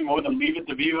TV more than Leave It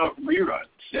to Beaver reruns.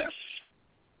 Yes.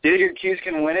 Do you think your Qs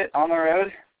can win it on the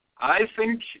road? I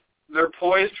think they're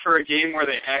poised for a game where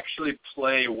they actually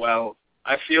play well.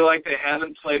 I feel like they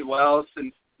haven't played well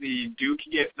since the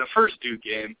first Duke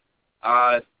game.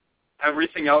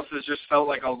 Everything else has just felt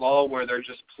like a lull where they're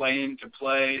just playing to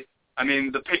play. I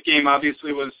mean, the Pitt game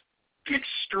obviously was an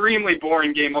extremely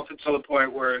boring game up until the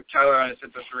point where Tyler Ennis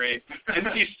hit the three.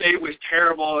 NC State was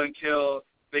terrible until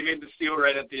they made the steal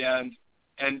right at the end.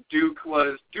 And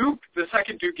the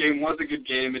second Duke game was a good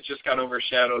game. It just got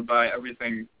overshadowed by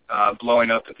everything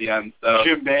blowing up at the end. So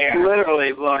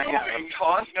literally blowing up.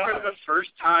 Tossed for the first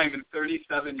time in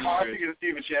 37 years. Tossing to see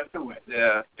if a chance to win.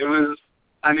 Yeah, it was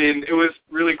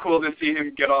really cool to see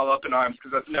him get all up in arms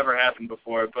because that's never happened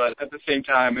before. But at the same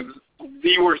time, it was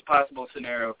the worst possible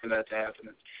scenario for that to happen.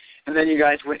 And then you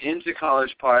guys went into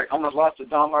College Park, almost lost to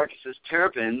Don Marcus's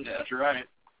Terrapins. That's right.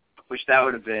 Which that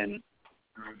would have been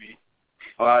groovy.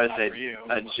 Well, I would say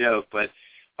a joke, but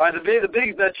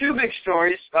the two big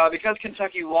stories, because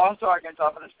Kentucky lost to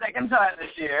Arkansas for the second time this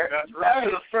year. That's right.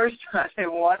 For the first time they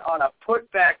won on a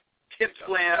putback tip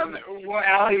slam.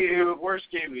 Alley-oop, worst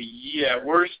game of the year.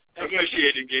 Worst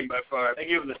officiated game by far. They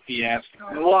gave them the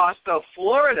fiasco. Lost to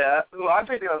Florida, who I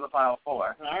picked to go to the Final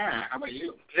Four. All right, how about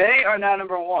you? They are now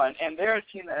number one, and they're a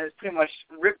team that has pretty much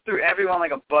ripped through everyone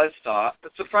like a buzzsaw,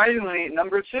 but surprisingly,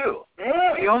 number two.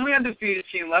 The only undefeated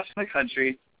team left in the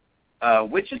country,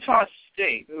 Wichita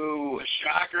State, who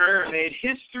shocker made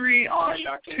history on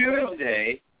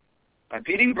Tuesday by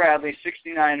beating Bradley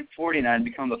 69-49,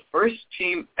 become the first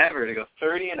team ever to go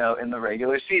 30-0 in the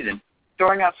regular season.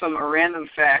 Throwing out some random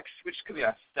facts, which could be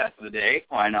our stats of the day.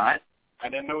 Why not? I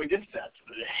didn't know we did stats of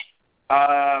the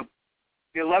day.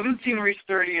 The 11th team reached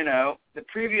 30-0. The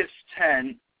previous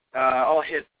 10 all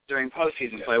hit during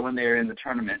postseason play when they were in the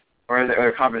tournament or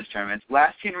the conference tournaments.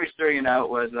 Last team reached 30-0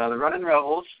 was the Runnin'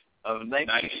 Rebels of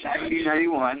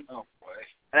 1991. Oh boy!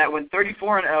 And that went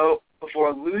 34-0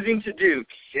 before losing to Duke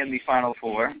in the Final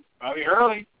Four. Probably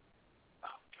early.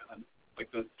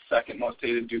 like the second most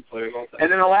hated Duke player of all time.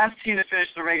 And then the last team to finish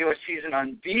the regular season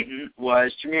unbeaten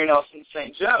was Jameer Nelson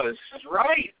St. Joe's. That's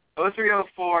right.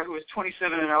 03-04, who was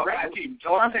 27-0. Great team.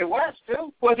 Delonte West,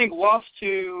 too. Who I think lost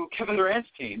to Kevin Durant's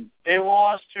team. They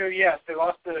lost to,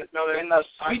 they're in the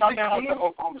Sweet 16 to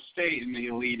Oklahoma State in the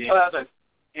Elite Eight. Oh, that's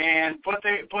right.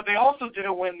 But they also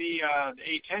didn't win the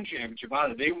A-10 championship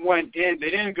either. They went in. They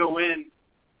didn't go in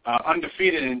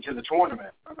undefeated into the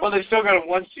tournament. Well, they still got a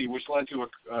 1 seed, which led to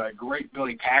a great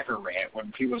Billy Packer rant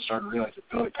when people started to realize that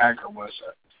Billy Packer was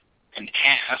an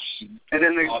ass. And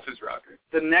then off his rocker.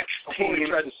 The next team he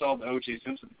tried to solve the O.J.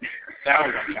 Simpson. That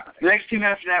was uncommon. The next team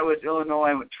after that was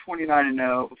Illinois, went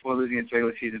 29-0 before losing its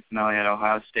regular season finale at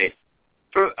Ohio State.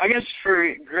 For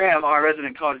Graham, our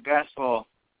resident college basketball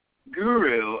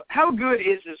guru, how good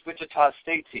is this Wichita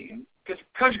State team? Because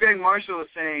Coach Greg Marshall was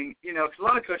saying, because a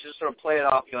lot of coaches sort of play it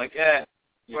off. You're like,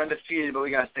 we're undefeated, but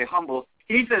we got to stay humble.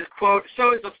 He says, quote,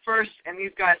 so is the first, and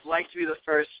these guys like to be the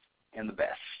first and the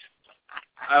best.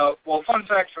 Well, fun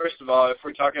fact, first of all, if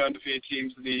we're talking undefeated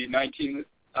teams, the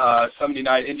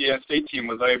 1979 Indiana State team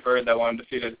was Larry Bird that won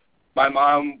undefeated. My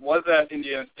mom was at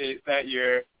Indiana State that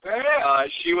year.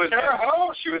 She was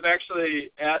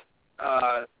actually at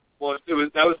that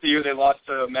was the year they lost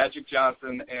to Magic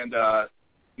Johnson and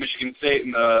Michigan State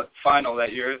in the final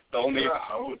that year. The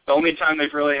only time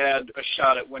they've really had a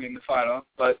shot at winning the final.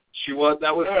 But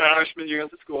that was her freshman year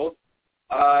at the school.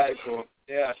 Cool.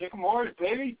 Yeah. Kick 'em hard,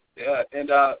 baby. Yeah, and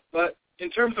but in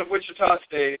terms of Wichita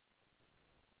State,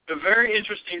 a very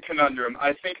interesting conundrum.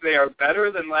 I think they are better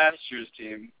than last year's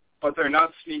team, but they're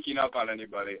not sneaking up on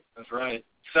anybody. That's right.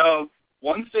 So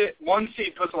one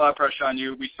seed puts a lot of pressure on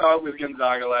you. We saw it with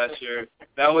Gonzaga last year.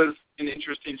 That was an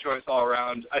interesting choice all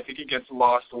around. I think it gets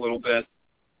lost a little bit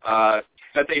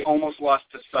that they almost lost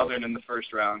to Southern in the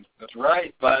first round. That's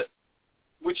right. But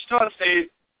Wichita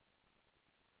State,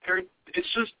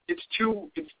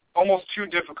 it's almost too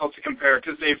difficult to compare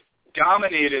because they've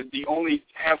dominated the only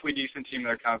halfway decent team in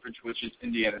their conference, which is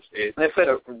Indiana State. They played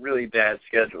a really bad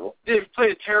schedule. They've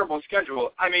played a terrible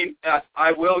schedule. I mean,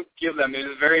 I will give them, it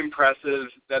is very impressive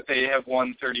that they have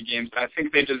won 30 games. I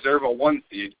think they deserve a 1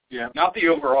 seed. Yeah. Not the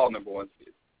overall number 1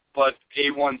 seed, but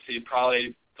a 1 seed,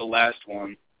 probably the last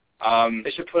one.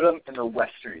 They should put them in the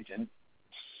West region.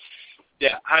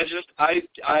 Yeah,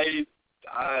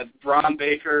 Ron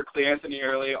Baker, Cleanthony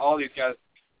Early, all these guys,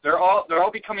 they're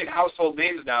all becoming household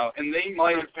names now, and they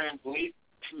might Van Vliet,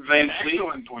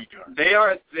 excellent point guard. They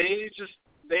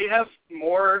have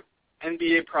more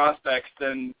NBA prospects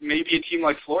than maybe a team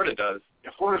like Florida does.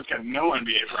 Yeah, Florida's got no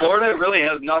NBA prospects. Florida really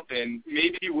has nothing.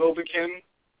 Maybe Wilbekin,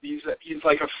 he's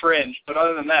like a fringe, but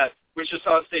other than that,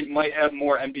 Wichita State might have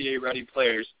more NBA ready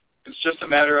players. It's just a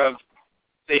matter of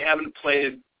they haven't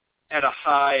played at a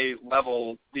high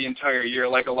level the entire year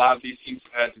like a lot of these teams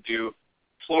have had to do.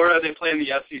 Florida, they play in the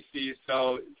SEC,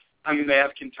 so, they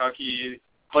have Kentucky,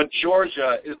 but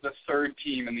Georgia is the third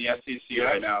team in the SEC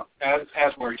right now.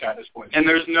 That's where he's at this point. And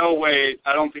there's no way,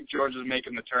 I don't think Georgia's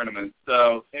making the tournament.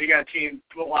 So and you got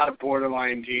a lot of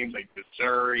borderline teams like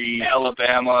Missouri,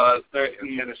 Alabama,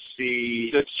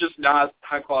 Tennessee. It's just not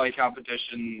high-quality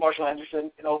competition. Marshall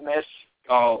Henderson and Ole Miss.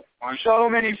 Oh, so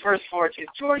many first four teams.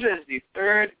 Georgia is the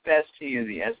third best team in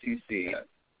the SEC. Yeah.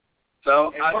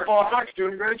 So football Hawks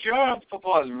doing a great job.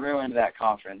 Football has ruined that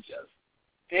conference. Yes.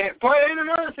 And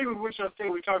another thing with Wichita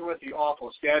State, we talk about the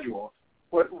awful schedule.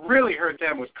 What really hurt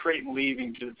them was Creighton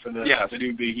leaving for the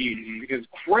new Big East, because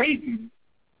Creighton,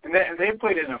 and they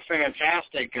played in a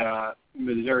fantastic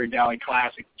Missouri Valley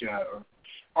Classic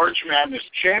Arch Madness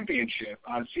Championship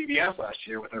on CBS last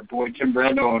year with our boy Tim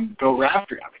Brando and Bill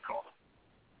Raftery, I recall.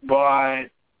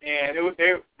 But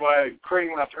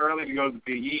Creighton left early to go to the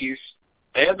Big East.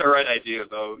 They had the right idea,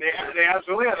 though. They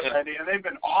absolutely had the right idea, and they've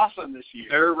been awesome this year.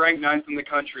 They're ranked 9th in the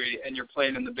country, and you're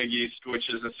playing in the Big East, which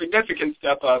is a significant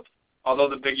step up, although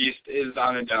the Big East is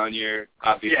on a down year,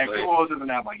 obviously. Yeah, closer than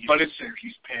that, but it's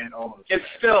Syracuse, Penn, all those. It's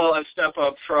still a step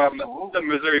up from the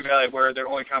Missouri Valley, where their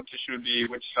only competition would be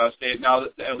Wichita State. Now,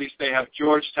 at least they have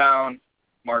Georgetown,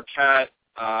 Marquette,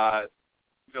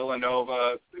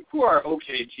 Villanova, who are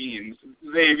okay teams.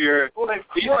 Xavier. Well,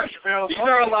 these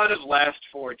are a lot of last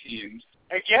four teams.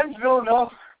 Against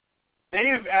Villanova,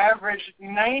 they've averaged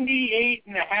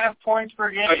 98.5 points per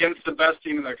game. Against the best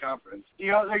team in their conference.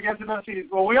 Against the best team.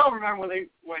 Well, we all remember when they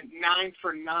went 9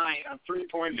 for 9 on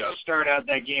 3-point to start out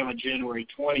that game on January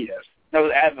 20th. That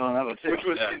was at Villanova, too. Which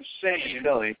was insane.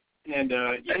 Silly. And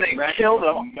they killed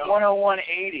them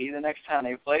 101-80 the next time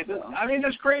they played them.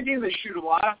 That's crazy. They shoot a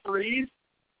lot of threes,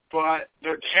 but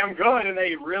they're damn good, and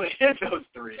they really hit those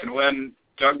threes. And when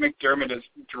Doug McDermott is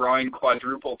drawing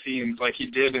quadruple teams like he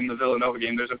did in the Villanova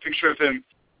game, there's a picture of him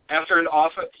after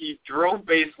he drove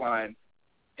baseline,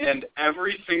 and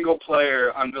every single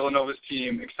player on Villanova's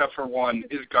team, except for one,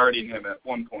 is guarding him at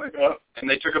one point. Yep. And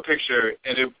they took a picture,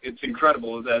 and it's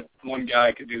incredible that one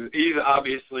guy could do it. He's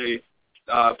obviously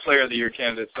Player of the Year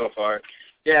candidate so far.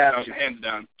 Yeah, hands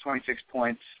down. 26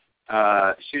 points,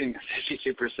 shooting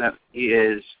 52%. He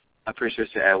is, I'm pretty sure,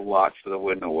 a lock for the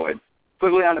Wooden Award.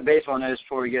 Quickly on the baseball news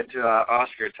before we get to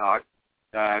Oscar talk.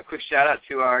 Quick shout out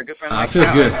to our good friend. I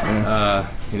feel good.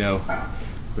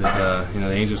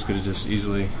 The Angels could have just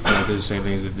easily did the same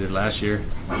things they did last year,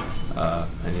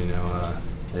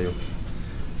 they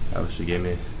obviously gave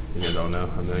me, you guys all know,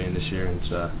 $1 million this year, and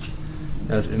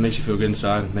it makes you feel good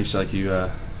inside. It makes you like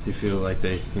you feel like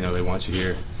they want you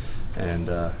here, and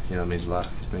it means a lot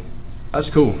to me. That's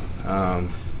cool.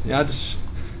 I just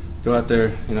go out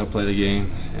there, play the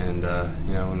game, and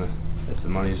if the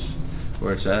money's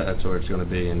where it's at, that's where it's going to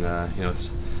be, and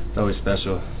it's always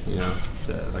special,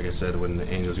 like I said, when the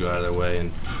Angels go out of their way,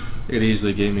 and they could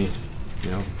easily gave me,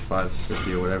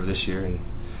 $550 or whatever this year, and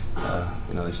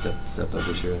they stepped up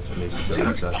this year. It makes me feel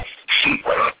inside.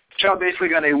 Trout basically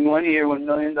got a 1-year, $1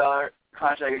 million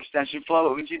contract extension. Flo,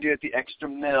 what would you do at the extra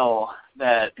 $1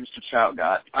 that Mr. Trout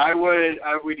got? I would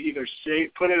either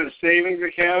put it in a savings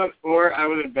account or I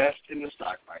would invest in the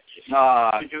stock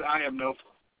market. Because I have no.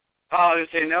 I would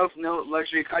say no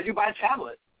luxury car. You buy a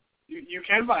tablet. You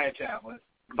can buy a tablet.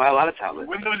 Buy a lot of tablets.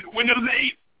 Windows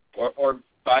 8. Or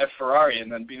buy a Ferrari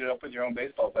and then beat it up with your own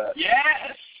baseball bat.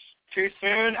 Yes. Too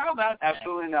soon? How about that?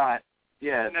 Absolutely not.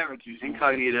 Yeah. Never too soon.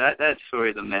 Incognito. That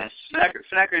story's a mess.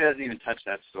 Fanatic doesn't even touch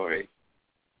that story.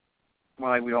 More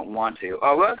like we don't want to.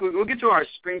 We'll get to our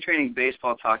spring training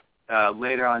baseball talk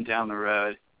later on down the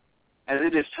road, as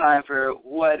it is time for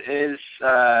what is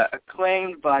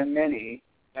acclaimed by many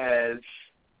as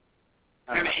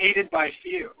and hated by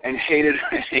few. And hated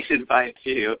by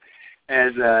few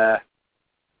as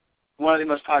one of the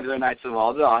most popular nights of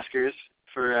all, the Oscars,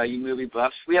 for you movie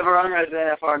buffs. We have our own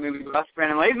resident FR movie buff.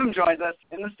 Brandon Latham joins us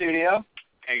in the studio.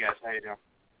 Hey, guys. How you doing?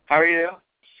 How are you?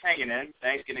 Hanging in.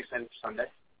 Thanks. Getting excited for Sunday.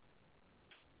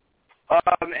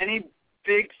 Any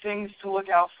big things to look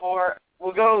out for?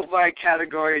 We'll go by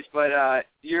categories, but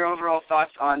your overall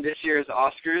thoughts on this year's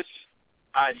Oscars?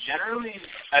 Generally,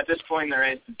 at this point in the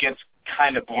race, it gets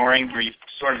kind of boring where you've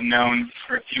sort of known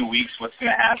for a few weeks what's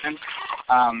going to happen.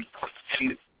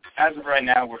 And as of right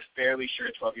now, we're fairly sure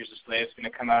 12 Years a Slave is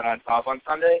going to come out on top on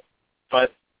Sunday.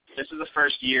 But this is the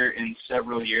first year in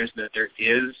several years that there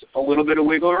is a little bit of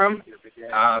wiggle room.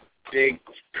 Big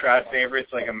crowd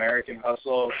favorites like American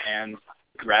Hustle and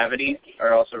Gravity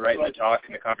are also right in the talk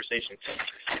and the conversation.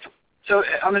 So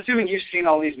I'm assuming you've seen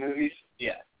all these movies?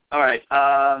 Yeah. All right.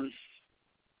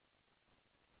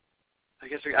 I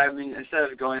guess, instead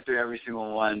of going through every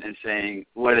single one and saying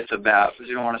what it's about, because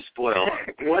you don't want to spoil,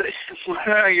 what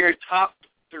are your top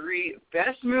 3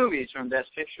 best movies from Best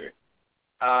Picture?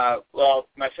 Well,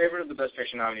 my favorite of the Best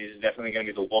Picture nominees is definitely going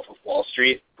to be The Wolf of Wall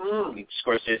Street,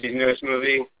 Scorsese's newest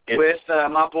movie. With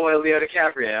my boy Leo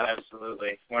DiCaprio.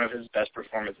 Absolutely. One of his best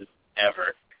performances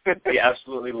ever. He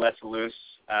absolutely lets loose.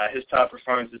 His top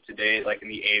performances to date, like in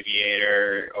The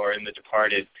Aviator or in The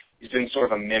Departed, he's been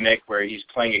sort of a mimic where he's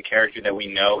playing a character that we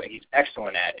know, and he's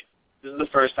excellent at it. This is the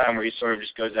first time where he sort of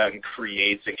just goes out and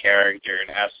creates a character and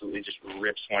absolutely just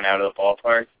rips one out of the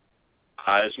ballpark.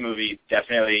 This movie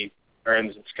definitely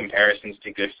earns its comparisons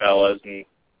to Goodfellas and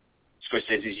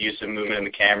Scorsese's use of movement in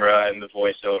the camera and the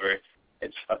voiceover.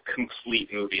 It's a complete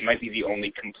movie. It might be the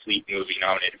only complete movie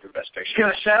nominated for Best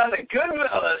Picture. Shout out to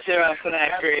Goodfellas here on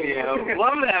Fanatic Radio.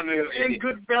 Love that movie. And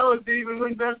Goodfellas didn't even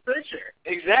win Best Picture.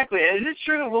 Exactly. Is it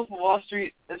true that Wolf of Wall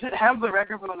Street, does it have the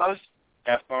record for the most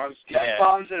F-bombs?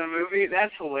 F-bombs in a movie?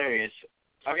 That's hilarious.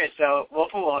 Okay, so Wolf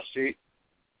of Wall Street.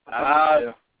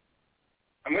 I'm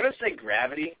going to say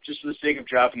Gravity, just for the sake of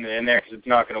dropping it in there, because it's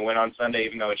not going to win on Sunday,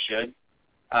 even though it should.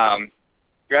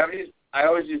 Gravity, I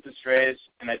always use this phrase,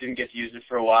 and I didn't get to use it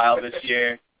for a while this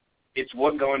year. It's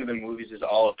what going to the movies is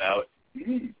all about.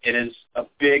 It is a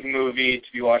big movie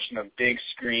to be watching on a big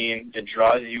screen that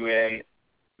draws you in.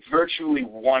 Virtually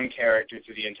one character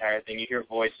through the entire thing. You hear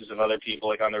voices of other people,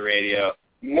 like on the radio.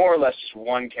 More or less just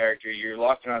one character. You're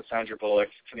locked in on Sandra Bullock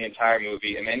for the entire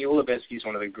movie. Emmanuel Lubezki is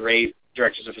one of the great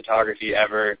directors of photography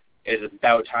ever. It is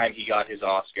about time he got his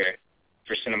Oscar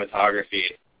for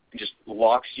cinematography. It just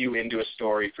locks you into a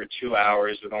story for 2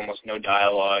 hours with almost no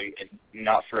dialogue, and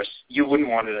you wouldn't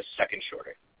want it a second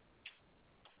shorter.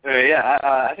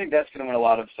 I think that's going to win a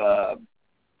lot of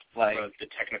the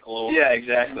technical. Yeah,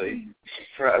 exactly.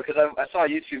 Because I saw a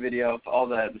YouTube video of all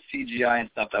the CGI and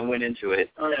stuff that went into it.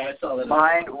 Oh yeah, I saw that.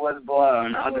 Mind was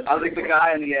blown. I was like the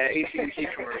guy in the AT&T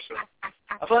commercial.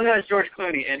 A Fun Guy is George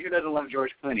Clooney, and who doesn't love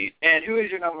George Clooney? And who is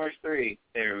your number 3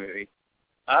 favorite movie?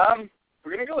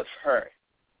 We're gonna go with her.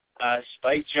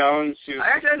 Spike Jonze, who...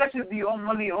 That's actually one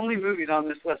of the only movies on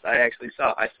this list I actually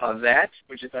saw. I saw that.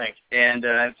 What'd you think? And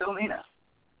Philomena.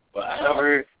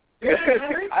 Wow.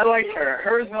 I liked her.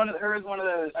 Her is one of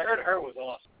those... I heard her was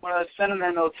awesome. One of those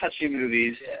sentimental, touchy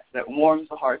movies that warms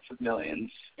the hearts of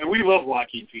millions. And we love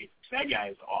Joaquin Phoenix. That guy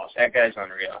is awesome. That guy's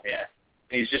unreal, yeah.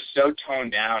 And he's just so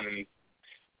toned down, and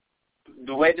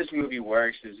the way this movie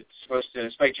works is it's supposed to...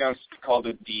 Spike Jonze called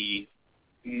it the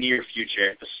near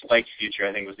future, the slight future,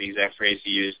 I think was the exact phrase he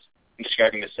used in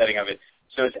describing the setting of it.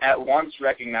 So it's at once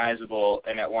recognizable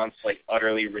and at once, like,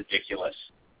 utterly ridiculous.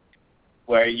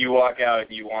 Where you walk out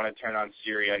and you want to turn on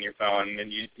Siri on your phone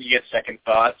and you get second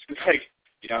thoughts. Like,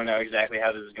 you don't know exactly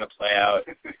how this is going to play out.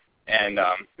 And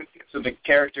so the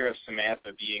character of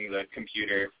Samantha being the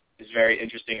computer is very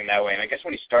interesting in that way. And I guess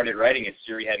when he started writing it,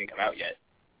 Siri hadn't come out yet.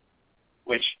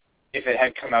 Which, if it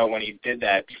had come out when he did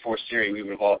that before Siri, we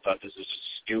would have all thought this was just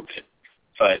stupid.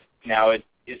 But now it's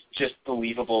just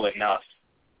believable enough.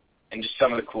 And just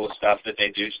some of the cool stuff that they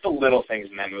do, just the little things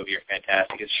in that movie are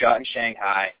fantastic. It's shot in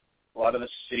Shanghai. A lot of the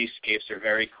cityscapes are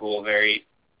very cool, the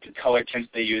color tints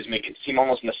they use make it seem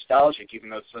almost nostalgic, even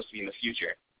though it's supposed to be in the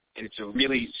future. And it's a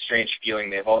really strange feeling.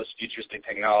 They have all this futuristic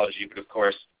technology, but of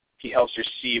course, he helps her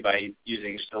see by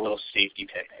using just a little safety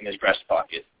pin in his breast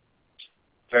pocket.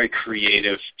 Very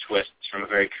creative twists from a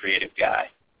very creative guy.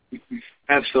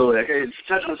 Absolutely. Okay, to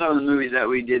touch on some of the movies that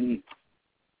we didn't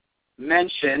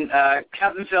mention,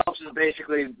 Captain Phillips is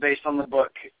basically based on the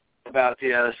book about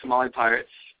the Somali pirates.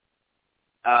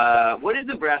 What is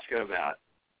Nebraska about?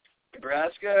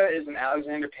 Nebraska is an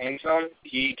Alexander Payne film.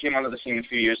 He came onto the scene a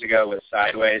few years ago with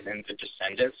Sideways and The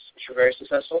Descendants, which were very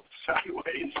successful.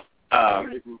 Sideways.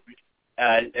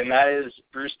 And that is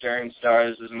Bruce Dern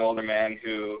stars as an older man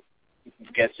who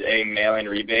gets a mail-in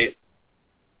rebate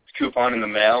coupon in the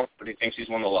mail, but he thinks he's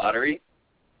won the lottery.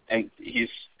 And he's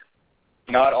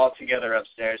not altogether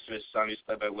upstairs, so his son, who's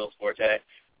played by Will Forte,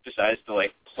 decides to,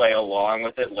 like, play along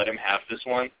with it, let him have this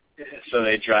one. So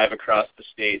they drive across the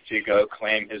state to go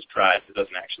claim his prize that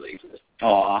doesn't actually exist.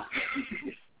 Aw.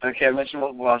 Okay, I mentioned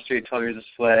Wall Street, 12 Years a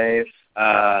Slave.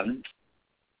 I'm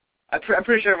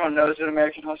pretty sure everyone knows what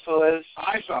American Hustle is.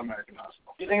 I saw American Hustle.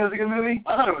 You think it was a good movie?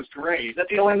 I thought it was great. Is that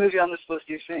the only movie on this list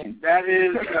you've seen? That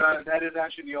is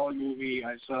actually the only movie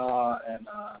I saw, and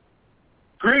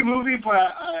great movie,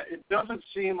 but it doesn't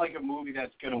seem like a movie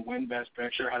that's going to win Best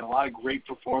Picture. It had a lot of great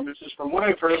performances. From what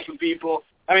I've heard from people,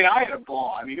 I mean, I had a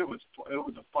ball. I mean, it was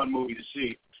a fun movie to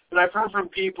see. But I've heard from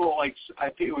people, like, I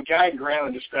think a guy in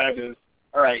Grantland described it as,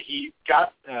 all right, he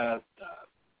got,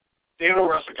 David O.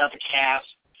 Russell got the cast,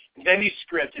 and then he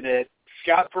scripted it,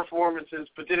 got performances,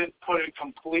 but didn't put it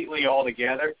completely all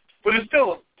together. But it's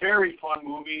still a very fun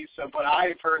movie. So, but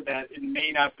I've heard that it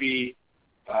may not be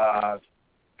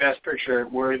Best Picture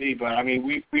worthy. But I mean,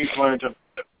 we've learned to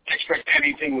expect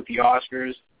anything with the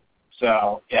Oscars.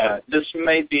 So yeah, this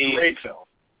might be a great film.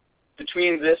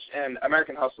 Between this and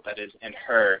American Hustle, that is, and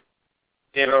her,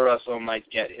 David O. Russell might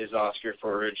get his Oscar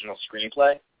for original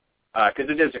screenplay.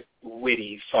 Because it is a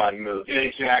witty, fun movie.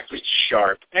 Exactly. It's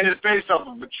sharp. And it's based off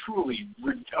of a truly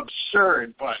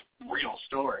absurd but real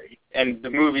story. And the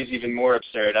movie's even more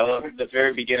absurd. I love at the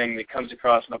very beginning that comes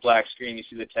across on a black screen, you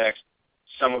see the text,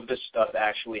 some of this stuff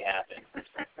actually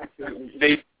happened.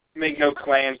 They make no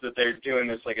claims that they're doing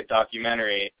this like a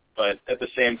documentary, but at the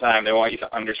same time, they want you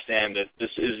to understand that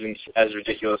this isn't as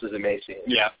ridiculous as it may seem.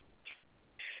 Yeah.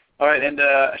 All right, and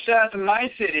shout out to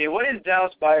My City. What is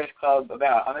Dallas Buyers Club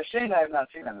about? I'm ashamed I have not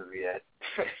seen that movie yet,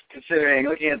 considering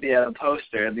looking at the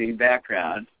poster, the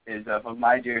background is of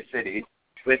My Dear City,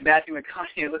 with Matthew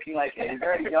McConaughey looking like a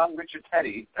very young Richard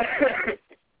Petty.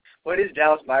 What is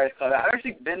Dallas Buyers Club? I've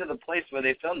actually been to the place where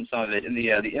they filmed some of it in the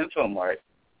Info Mart.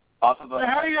 Off of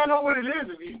how do you know what it is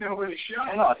if you know where they shot? I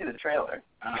don't know. I've seen the trailer.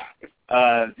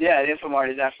 Yeah, the Info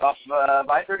Mart is actually off of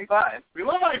I-35. We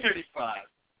love I-35.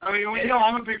 I mean, you know,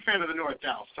 I'm a big fan of the North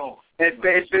Dallas, totally.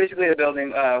 It's basically a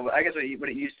building. I guess what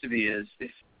it used to be is if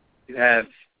you have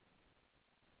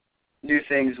new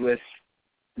things with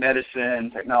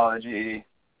medicine, technology,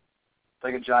 it's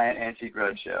like a giant antique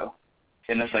roadshow.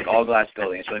 And it's like all glass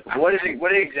buildings. So like, what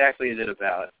exactly is it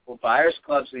about? Well, buyers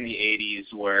clubs in the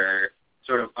 80s were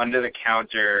sort of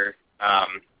under-the-counter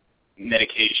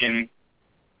medication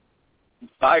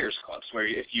buyers clubs, where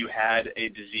if you had a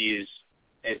disease,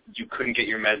 you couldn't get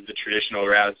your meds the traditional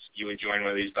routes, you would join one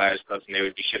of these buyers clubs and they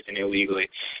would be shipped in illegally.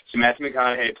 So Matthew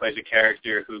McConaughey plays a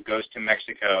character who goes to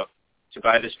Mexico to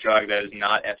buy this drug that is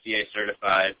not FDA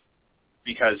certified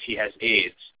because he has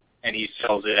AIDS, and he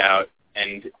sells it out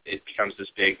and it becomes this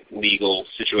big legal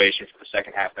situation for the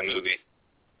second half of the movie.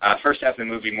 First half of the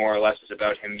movie, more or less, is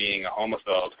about him being a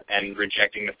homophobe and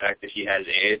rejecting the fact that he has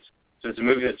AIDS. So it's a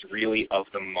movie that's really of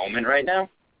the moment right now,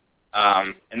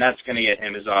 and that's going to get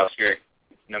him his Oscar,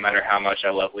 no matter how much I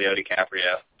love Leo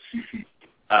DiCaprio.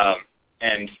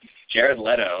 And Jared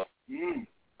Leto,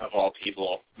 of all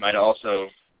people, might also,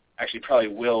 actually probably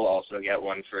will also get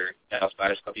one for Dallas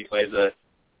Buyers Club. He plays a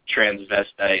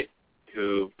transvestite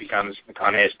who becomes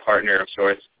McConaughey's partner of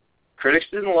sorts. Critics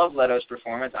didn't love Leto's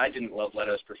performance. I didn't love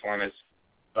Leto's performance.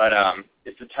 But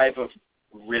it's the type of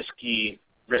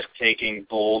risk-taking,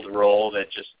 bold role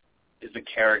that just is the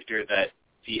character that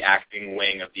the acting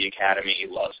wing of the Academy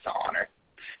loves to honor.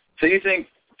 So you think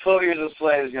 12 Years a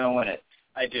Slave is going to win it?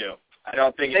 I do. I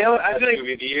don't think it's the best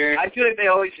movie of the year. I feel like they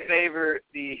always favor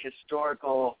the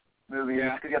historical movies.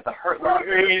 Yeah. Because you got The Hurt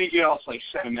Locker. I mean, you get also like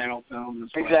sentimental films as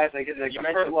well. Exactly. Like The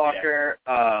Hurt Locker,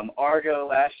 Argo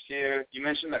last year. You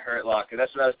mentioned The Hurt Locker.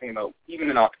 That's what I was thinking about. Even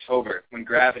in October, when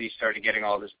Gravity started getting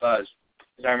all this buzz,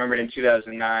 because I remembered in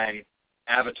 2009,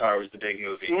 Avatar was the big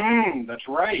movie. That's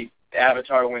right.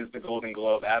 Avatar wins the Golden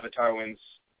Globe. Avatar wins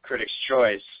Critics'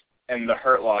 Choice. And The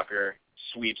Hurt Locker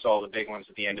sweeps all the big ones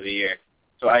at the end of the year.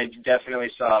 So I definitely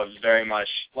saw very much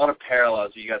a lot of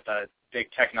parallels. You got the big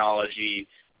technology,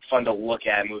 fun to look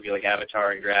at movie like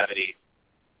Avatar and Gravity,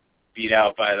 beat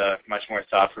out by the much more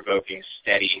thought-provoking,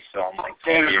 steady film like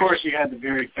 12 And of Years. course, you had the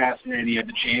very fascinating, you had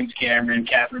the James Cameron,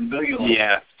 Catherine Bigelow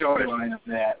storyline of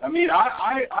that. I mean,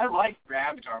 I liked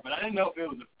Avatar, but I didn't know if it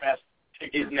was the best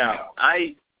picture. No,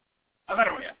 I thought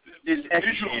it was. It's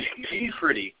visually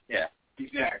pretty. Yeah,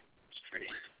 exactly. It's pretty.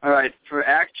 All right, for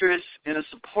actress in a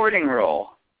supporting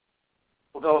role,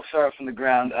 we'll go start from the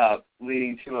ground up,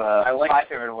 leading to my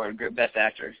favorite award, Best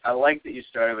Actor. I like that you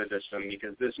started with this one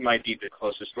because this might be the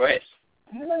closest race.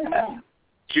 Yeah.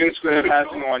 June Squibb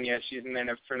hasn't won yet. She's in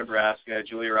there for Nebraska.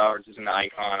 Julia Roberts is an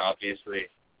icon, obviously.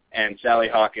 And Sally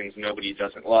Hawkins, nobody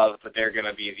doesn't love, but they're going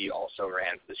to be the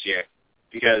also-rans this year.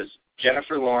 Because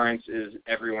Jennifer Lawrence is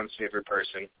everyone's favorite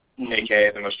person,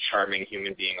 a.k.a. the most charming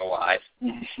human being alive.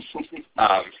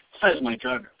 That's my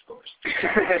drug, of course.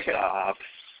 Stop.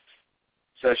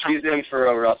 So she's in for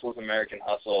O. Russell's American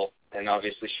Hustle, and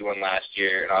obviously she won last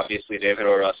year. And obviously David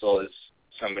O. Russell is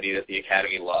somebody that the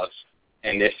Academy loves.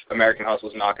 And if American Hustle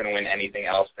is not going to win anything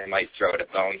else, they might throw it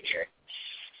a bone here.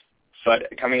 But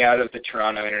coming out of the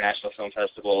Toronto International Film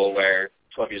Festival, where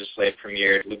 12 Years a Slave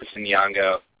premiered, Lupita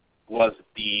Nyong'o was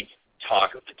the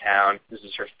talk of the town. This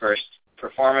is her first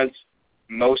performance.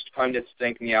 Most pundits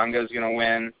think Nyong'o is going to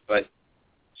win, but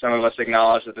some of us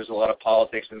acknowledge that there's a lot of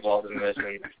politics involved in this,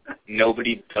 and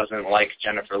nobody doesn't like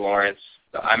Jennifer Lawrence.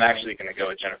 So I'm actually going to go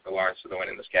with Jennifer Lawrence for the win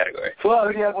in this category. Well,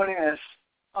 who do you have winning this?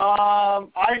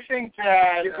 I think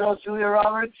that Your girl Julia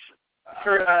Roberts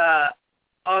for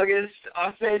August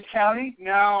Osage County?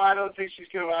 No, I don't think she's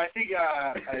going to. I think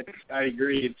I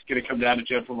agree. It's going to come down to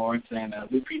Jennifer Lawrence and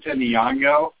Lupita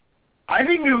Nyong'o. I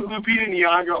think Lupita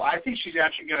Nyong'o, I think she's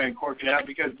actually going to cork it out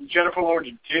because Jennifer Lawrence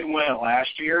did win it last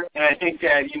year. And I think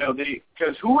that,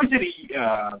 because who was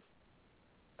it?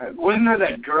 Wasn't there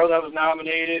that girl that was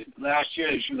nominated last year?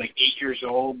 She was like 8 years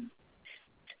old.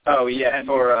 Oh, yeah,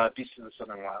 for Beasts of the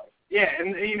Southern Wild. Yeah,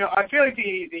 and, I feel like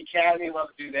the Academy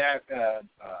loves to do that.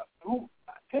 I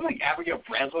feel like Abigail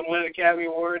Breslin won an Academy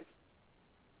Award.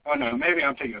 Oh, no, maybe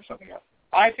I'm thinking of something else.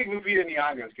 I think Lupita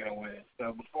Nyong'o is going to win it.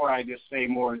 So before I just say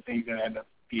more things that end up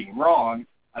being wrong,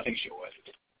 I think she'll win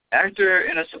it. Actor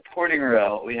in a supporting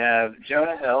role, we have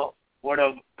Jonah Hill, one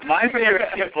of my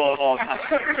favorite people of all time.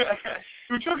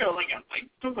 Who took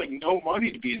no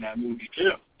money to be in that movie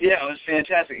too. Yeah, it was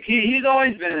fantastic. He's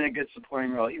always been in a good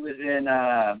supporting role. He was in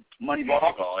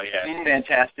Moneyball. Yeah. He's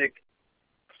fantastic.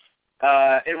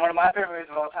 In one of my favorite movies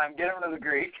of all time, Get Him to the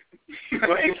Greek,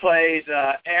 where he plays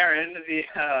Aaron, the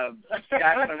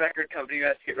guy from the record company who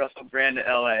has to get Russell Brand to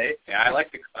L.A. Yeah, I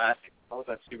like the classic. Oh,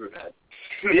 that's super bad.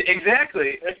 Yeah,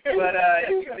 exactly. But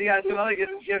you got some other good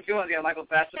ones. You got Michael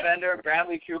Fassbender,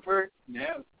 Bradley Cooper.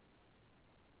 Yeah.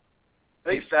 I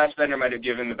think Fassbender might have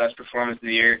given the best performance of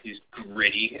the year. He's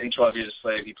gritty. In 12 Years a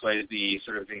Slave, he plays the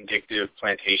sort of vindictive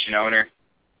plantation owner.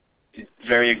 He's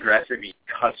very aggressive. He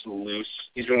cuts loose.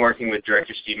 He's been working with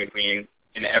director Steve McQueen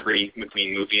in every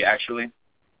McQueen movie, actually.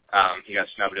 He got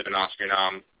snubbed at an Oscar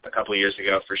nom a couple of years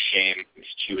ago for Shame, which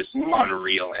she was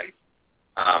unreal in.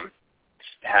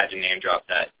 Had to name drop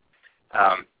that.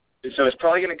 So it's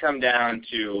probably going to come down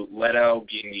to Leto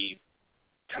being the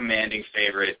commanding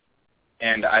favorite,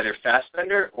 and either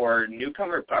Fassbender or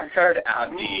newcomer Barkhard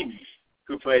Abdi,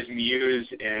 who plays Muse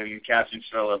in Captain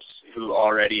Phillips, who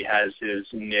already has his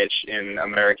niche in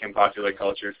American popular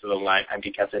culture for the line, "I'm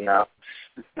be Captain now."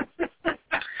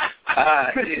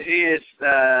 He is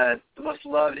the most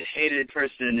loved, hated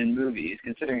person in movies,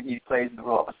 considering he plays the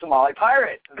role of a Somali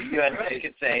pirate. The USA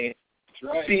could say,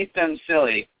 right. Beat them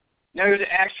silly. Now he was an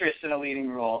actress in a leading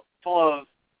role, full of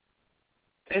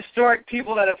historic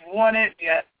people that have won it. You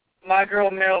got my girl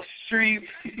Meryl Streep,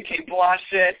 Kate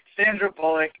Blanchett, Sandra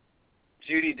Bullock,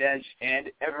 Judi Dench,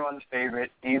 and everyone's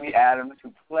favorite, Amy Adams,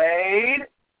 who played...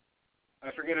 I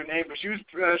forget her name, but she was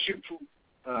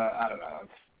I don't know.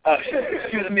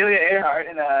 She was Amelia Earhart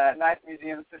in Ninth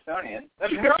Museum Smithsonian.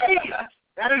 That's right.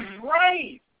 That is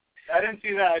right. I didn't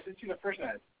see that. I didn't see the first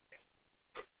night.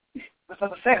 That's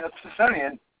not the same. That's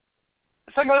Smithsonian.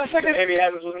 The second Amy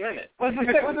Adams wasn't in it. Was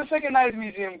the second Night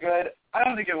Museum good? I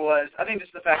don't think it was. I think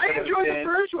just the fact that it was I enjoyed the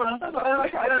first one. I don't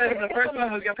know. The first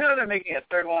one was good. Apparently they're making a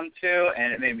third one too,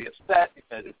 and it made me upset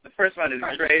because the first one is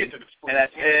great, and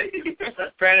that's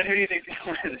it. Brandon, who do you think's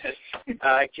going to win this?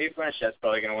 Kate Blanchett's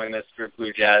probably going to win this for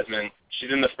Blue Jasmine.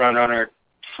 She's in the front runner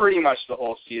pretty much the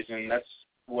whole season. That's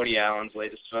Woody Allen's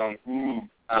latest film.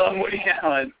 Love Woody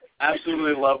Allen.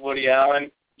 Absolutely love Woody Allen.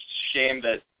 Shame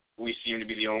that we seem to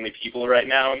be the only people right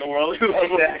now in the world who love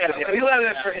Woody Allen. We love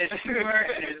it for his humor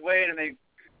and his way to make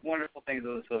wonderful things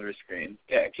on the silver screen.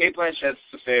 Yeah, Kate Blanchett's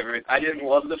the favorite. I didn't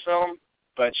love the film,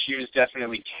 but she was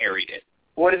definitely carried it.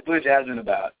 What is Blue Jasmine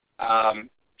about?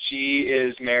 She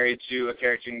is married to a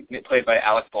character played by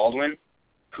Alec Baldwin,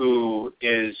 who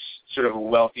is sort of a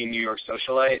wealthy New York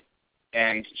socialite,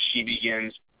 and she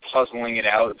begins puzzling it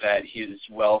out that his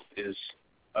wealth is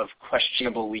of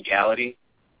questionable legality.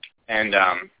 And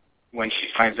when she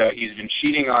finds out he's been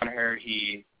cheating on her,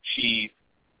 she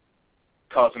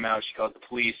calls him out. She calls the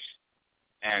police,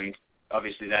 and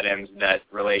obviously that ends that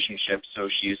relationship. So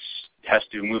she has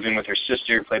to move in with her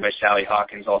sister, played by Sally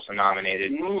Hawkins, also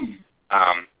nominated,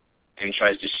 and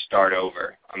tries to start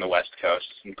over on the West Coast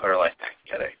and put her life back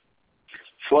together.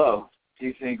 Flo, do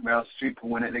you think Meryl Streep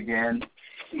will win it again?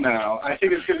 No, I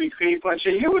think it's going to be Kate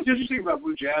Blanchett. You know what's interesting about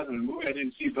Blue Jasmine, a movie I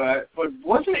didn't see, but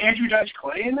wasn't Andrew Dice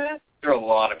Clay in that? There are a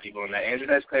lot of people in that. Andrew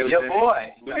Dice Clay was in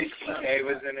it. Louis C.K.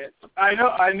 was in it.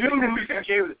 I knew Louis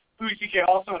C.K. was Louis C.K.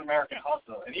 also in American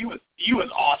Hustle, and he was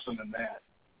awesome in that.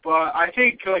 But I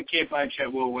think Kate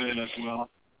Blanchett will win it as well.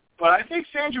 But I think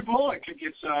Sandra Bullock could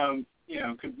get some,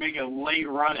 could make a late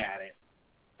run at it,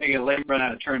 make a late run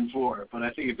out of turn 4. But I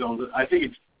think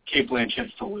it's Kate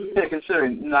Blanchett's to lose. Yeah,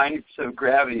 considering 90% of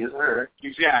Gravity is her.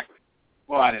 Exactly.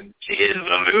 Well, I didn't. She is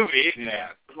the movie. Yeah.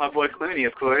 My boy Clooney,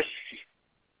 of course,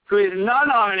 who is not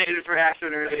nominated for actor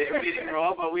in a leading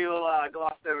role, but we will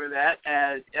gloss over that.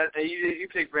 As you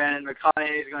pick Brandon,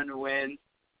 McConaughey is going to win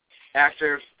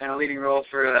actor in a leading role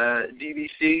for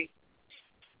DBC.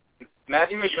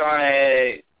 Matthew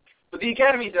McConaughey, what the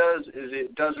Academy does is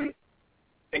it doesn't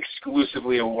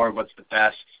exclusively award what's the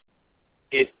best.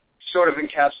 It sort of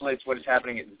encapsulates what is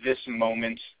happening at this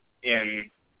moment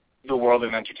in the world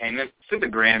of entertainment. It's like the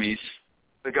Grammys.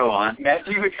 But go on.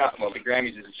 Matthew McConaughey, well, the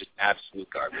Grammys is just absolute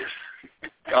garbage.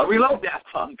 We love Daft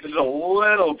Punk. There's a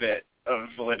little bit of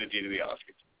validity to the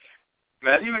Oscars.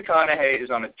 Matthew McConaughey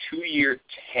is on a 2-year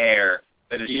tear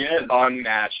that is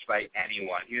unmatched by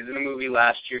anyone. He was in a movie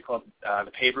last year called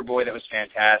The Paperboy that was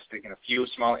fantastic, and a few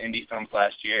small indie films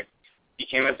last year. He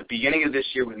came at the beginning of this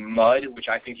year with Mud, which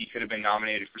I think he could have been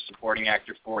nominated for supporting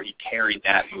actor for. He carried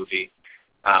that movie.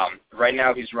 Right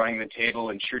now he's running the table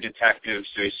in True Detective,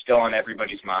 so he's still on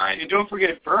everybody's mind. And don't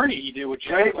forget Bernie he did with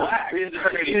Jack Black. He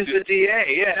was the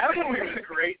DA, yeah. That movie was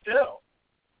great, too.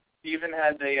 He even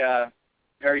had the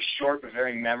very short but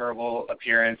very memorable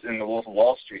appearance in The Wolf of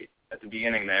Wall Street at the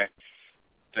beginning there.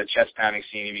 The chest-pounding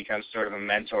scene, he becomes sort of a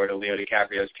mentor to Leo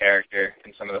DiCaprio's character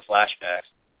in some of the flashbacks.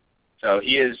 So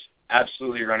he is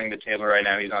absolutely running the table right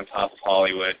now. He's on top of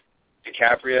Hollywood.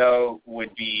 DiCaprio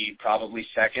would be probably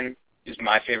second. Is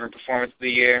my favorite performance of the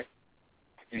year.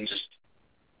 And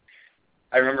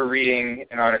I remember reading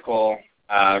an article,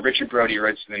 Richard Brody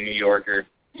writes to the New Yorker,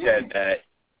 said that,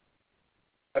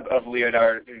 of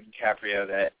Leonardo DiCaprio,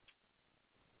 that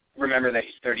remember that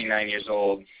he's 39 years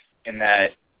old and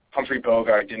that Humphrey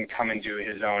Bogart didn't come into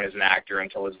his own as an actor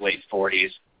until his late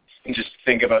 40s. And just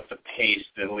think about the pace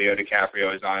that Leo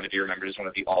DiCaprio is on to be remembered as one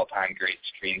of the all-time great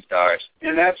screen stars.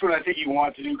 And that's what I think you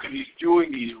want to do because he's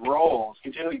doing these roles,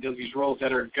 continually does these roles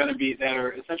that are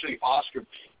essentially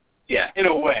Oscar-based. Yeah. In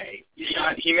a way.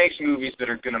 He makes movies that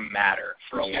are going to matter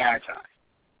for a long time.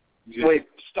 Wait,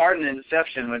 starting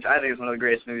Inception, which I think is one of the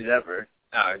greatest movies ever.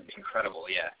 Oh, it's incredible,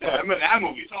 yeah. I mean, that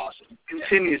movie's awesome.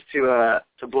 Continues to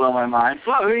blow my mind.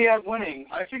 Flo, who do you have winning?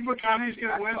 I think McConaughey's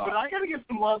going to win, but I got to give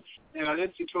some love. I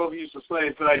didn't see 12 Years a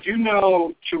Slave, but I do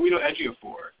know Chiwetel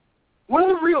Ejiofor. One of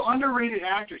the real underrated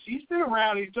actors. He's been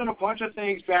around. He's done a bunch of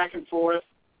things back and forth.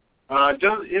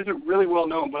 Isn't really well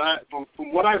known, but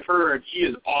from what I've heard, he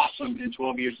is awesome in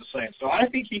 12 Years a Slave. So I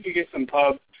think he could get some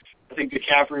pub. I think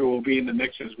DiCaprio will be in the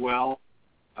mix as well.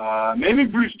 Maybe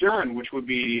Bruce Dern, which would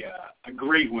be a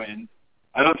great win.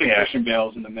 I don't think Christian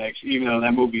Bale's in the mix, even though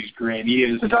that movie's great. He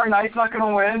is. The Dark Knight's not going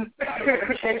to win.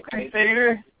 Cape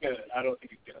Crusader. I don't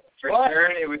think he's going to. For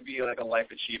Dern, it would be like a Life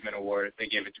Achievement Award if they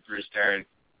gave it to Bruce Dern.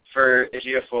 For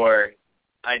Ejiofor,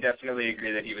 I definitely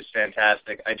agree that he was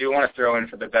fantastic. I do want to throw in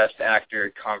for the best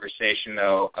actor conversation,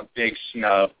 though, a big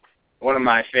snub. One of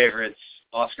my favorites,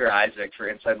 Oscar Isaac for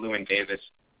Inside Llewyn Davis.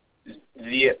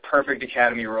 The perfect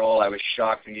Academy role. I was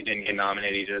shocked when he didn't get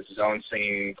nominated. He does his own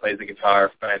singing, plays the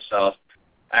guitar by himself.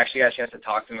 I actually got a chance to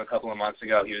talk to him a couple of months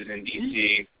ago. He was in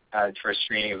D.C. For a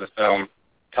screening of the film.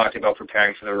 Talked about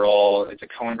preparing for the role. It's a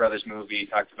Coen Brothers movie. He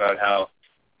talked about how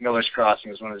Miller's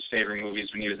Crossing was one of his favorite movies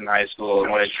when he was in high school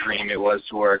and what a dream it was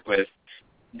to work with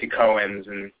the Coens.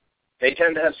 And they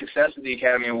tend to have success at the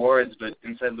Academy Awards, but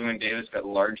Inside Llewyn Davis got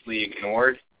largely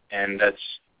ignored, and that's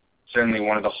certainly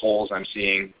one of the holes I'm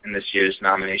seeing in this year's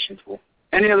nomination pool.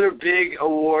 Any other big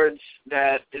awards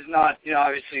that is not,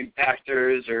 obviously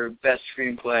actors or best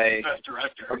screenplay, best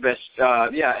director, or best,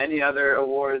 any other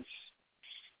awards?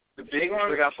 The big one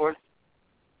we got for?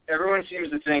 Everyone seems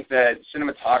to think that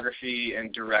cinematography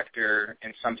and director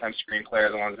and sometimes screenplay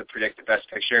are the ones that predict the best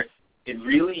picture. It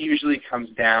really usually comes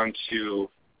down to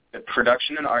the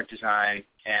production and art design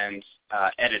and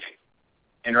editing.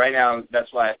 And right now,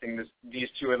 that's why I think these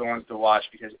two are the ones to watch,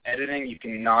 because editing, you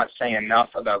cannot say enough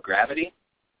about Gravity,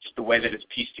 just the way that it's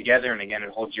pieced together, and again, it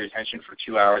holds your attention for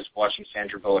 2 hours watching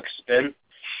Sandra Bullock spin.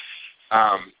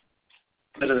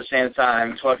 But at the same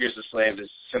time, 12 Years a Slave is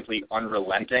simply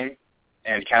unrelenting,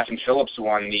 and Catherine Phillips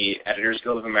won the Editors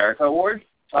Guild of America Award,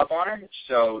 top honor,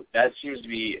 so that seems to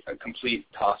be a complete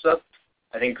toss-up.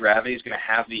 I think Gravity is going to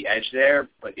have the edge there,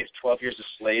 but if 12 Years a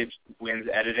Slave wins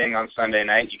editing on Sunday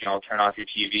night, you can all turn off your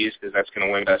TVs because that's going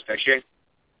to win Best Picture.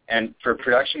 And for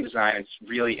production design, it's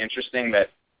really interesting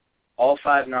that all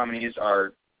 5 nominees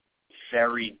are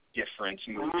very different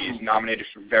movies, nominated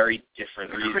for very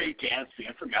different reasons. Great Gatsby,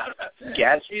 I forgot about that.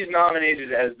 Gatsby is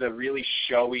nominated as the really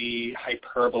showy,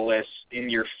 hyperbolous,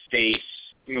 in-your-face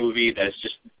movie that's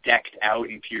just decked out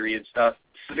in period stuff.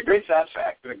 It's a great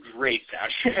soundtrack. It's a great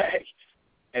soundtrack.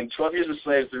 And 12 Years a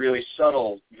Slave is the really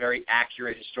subtle, very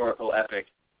accurate historical epic.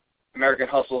 American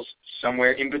Hustle's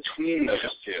somewhere in between those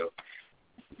two.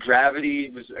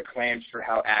 Gravity was acclaimed for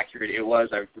how accurate it was.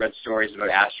 I've read stories about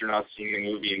astronauts seeing the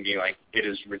movie and being like, it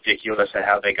is ridiculous at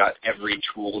how they got every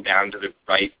tool down to the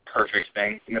right, perfect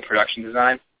thing in the production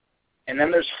design. And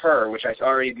then there's Her, which I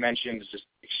already mentioned is just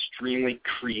extremely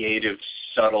creative,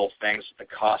 subtle things with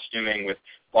the costuming, with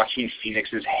Joaquin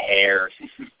Phoenix's hair,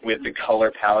 with the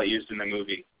color palette used in the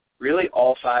movie. Really,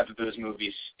 all 5 of those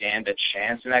movies stand a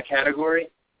chance in that category.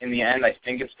 In the end, I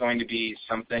think it's going to be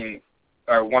something,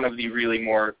 or one of the really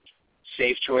more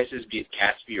safe choices, be it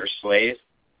Gatsby or Slave.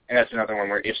 And that's another one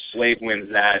where if Slave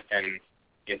wins that, then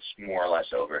it's more or less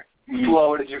over. Flo,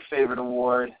 what is your favorite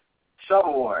award?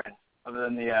 Sub-award, other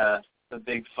than the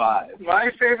big 5.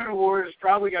 My favorite award has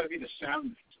probably got to be the sound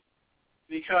mixing,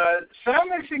 because sound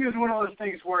mixing is one of those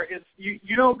things where it's you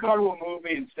don't go to a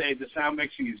movie and say the sound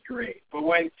mixing is great, but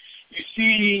when you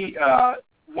see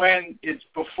when it's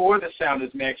before the sound is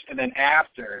mixed and then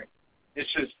after,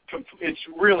 it's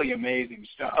really amazing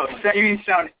stuff. Oh, you mean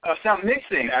sound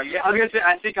mixing? I was gonna say,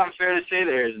 I think I'm fair to say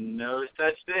there is no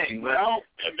such thing. Well,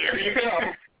 there you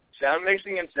go. Sound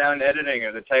mixing and sound editing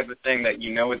are the type of thing that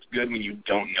you know it's good when you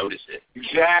don't notice it.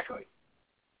 Exactly.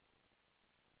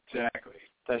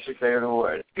 That's your favorite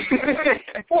award.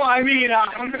 Well, I mean,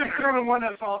 I'm just throwing one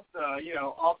that's off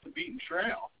the beaten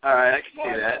trail. All right, I can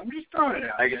see that. I'm just throwing it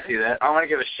out. I can see that. I want to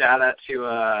give a shout out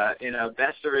to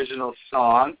Best Original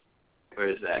Song. Where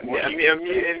is that?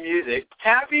 In music.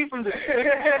 Happy from the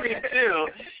too.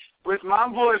 With my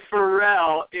boy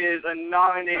Pharrell is a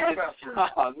nominated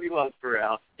song. We love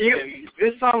Pharrell.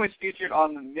 This song was featured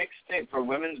on the mixtape for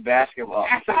women's basketball,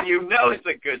 so you know it's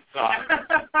a good song.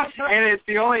 And it's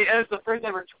the first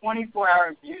ever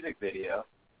 24-hour music video,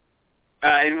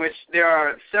 in which there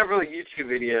are several YouTube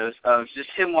videos of just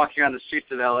him walking around the streets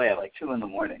of LA at like 2 in the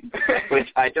morning, which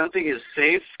I don't think is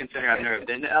safe considering I've never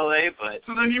been to LA. But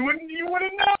so then you wouldn't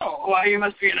know. Well, he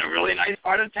must be in a really nice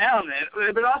part of town, man.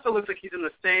 But it also looks like he's in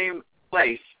the same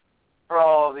place for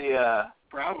all the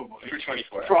probably for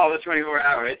 24 hours. For all the 24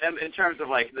 hours in terms of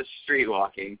like the street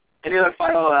walking. Any other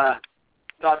final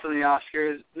thoughts on the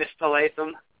Oscars, Mr.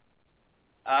 Latham?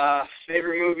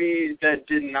 Favorite movie that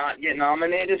did not get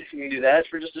nominated, if you can do that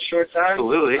for just a short time.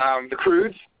 Absolutely. The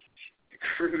Croods? The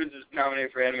Croods is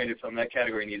nominated for animated film. That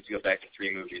category needs to go back to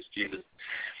 3 movies. Jesus.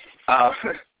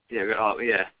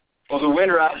 Yeah. Well, the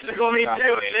Wind Rises. Well, me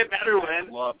too. They better win.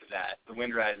 I loved that. The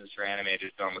Wind Rises for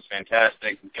animated film was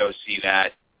fantastic. Go see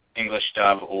that. English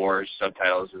dub or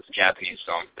subtitles as a Japanese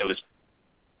film. It was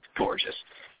gorgeous.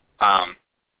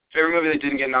 Favorite movie that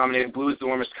didn't get nominated, Blue is the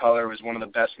Warmest Color, was one of the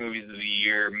best movies of the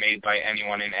year made by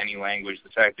anyone in any language. The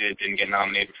fact that it didn't get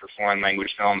nominated for foreign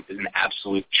language film is an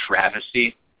absolute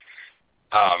travesty.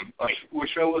 Which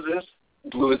show was this?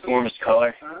 Blue is the Warmest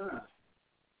Color.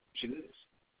 She is.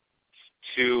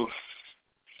 Two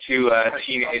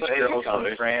teenage girls from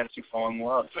France who fall in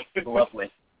love.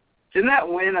 Lovely. Didn't that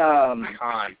win,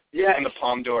 Cannes. Yeah. In the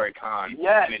Palme d'Or at Cannes.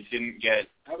 Yes. And it didn't get...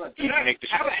 How about didn't make the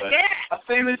show, but a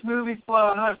famous movie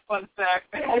flow. Another fun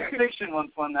fact. Pulp Fiction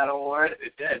once won that award.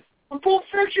 It did. But Pulp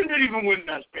Fiction didn't even win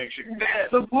Best Picture.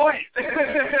 That's the point.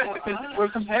 We're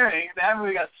comparing. That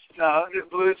movie got snubbed.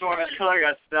 Blue is the Warmest Color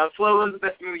got snubbed. Flo, what was the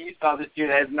best movie you saw this year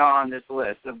that is not on this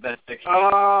list of Best Picture?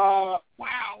 Wow.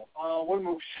 What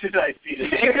movie did I see?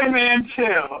 Anchorman 2.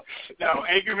 No,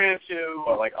 Anchorman 2.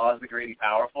 What, like Oz the Great and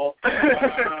Powerful?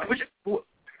 Which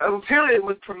apparently it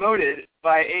was promoted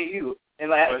by AU in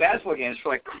basketball games for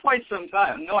like quite some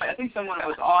time. No, I think someone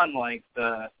was on like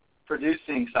the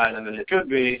producing side of it. It could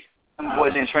be.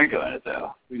 Boy, James Franco in it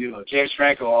though. We do love James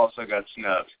Franco also got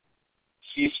snubbed.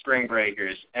 See Spring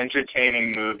Breakers,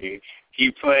 entertaining movie. He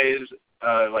plays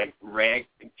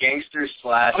gangster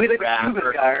slash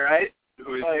rapper guy, right?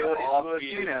 Who is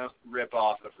the rip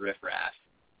off of Riff Raff,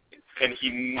 and he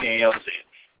nails it.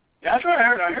 That's what I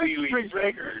heard. I heard Spring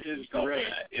Breakers is great.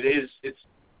 It is.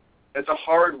 It's a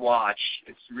hard watch.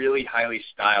 It's really highly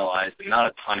stylized, and not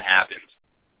a ton happens.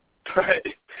 But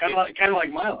kind of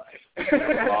like my life.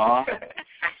 Aww.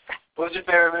 What was your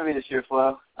favorite movie this year,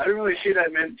 Flo? I didn't really see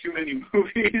that too many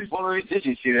movies. What movies did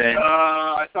you see then?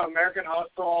 I saw American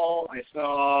Hustle. I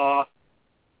saw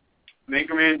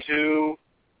Anchorman 2.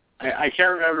 I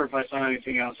can't remember if I saw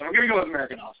anything else. So I'm going to go with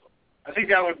American Hustle. I think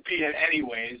that would be it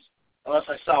anyways, unless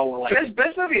I saw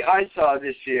best movie I saw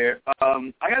this year,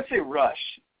 I got to say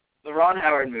Rush, the Ron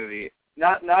Howard movie.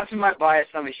 Not to my bias,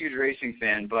 I'm a huge racing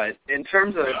fan, but in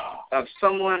terms of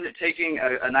someone taking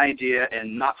an idea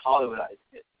and not Hollywoodizing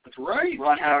it. That's right.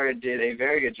 Ron Howard did a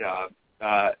very good job.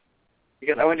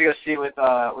 Because I went to go see it with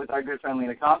our good friend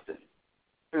Lena Compton,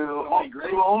 who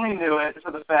only knew it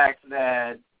for the fact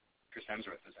that Chris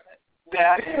Hemsworth was in it.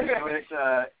 That it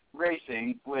was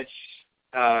racing, which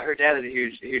her dad is a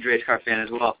huge race car fan as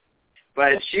well.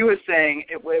 But she was saying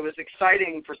it was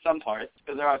exciting for some parts,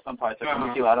 because there are some parts like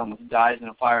Nicky Latham almost dies in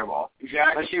a fireball.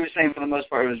 Exactly. But she was saying for the most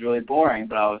part it was really boring,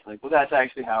 but I was like, well, that's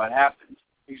actually how it happened.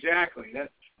 Exactly.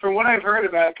 From what I've heard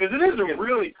about it, because it is a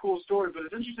really cool story, but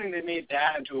it's interesting they made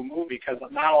that into a movie because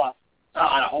not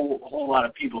a whole lot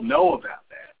of people know about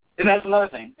that. And that's another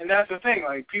thing. And that's the thing.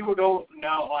 Like, people don't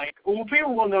know,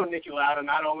 people will know Nicky Latham.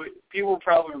 Not only, people will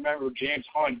probably remember James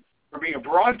Hunt for being a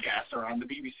broadcaster on the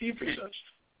BBC for such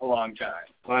a long time.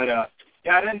 But, I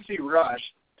didn't see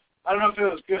Rush. I don't know if it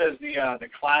was good as the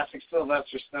classic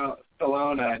Sylvester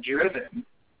Stallone Driven.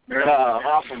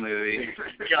 Awful movie.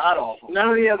 God awful. None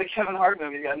of the Kevin Hart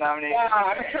movies got nominated.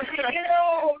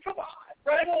 Come on.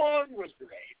 Ride Along was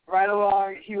great. Ride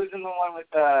Along, he was in the one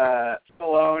with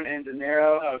Stallone and De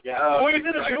Niro. Oh, God. He's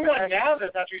in a new one now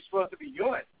that's actually supposed to be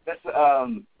good. That's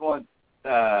one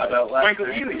about Michael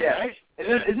Ealy, yeah. Right?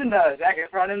 Isn't Zac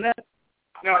Efron in that?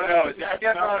 No, Zac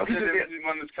Efron. This is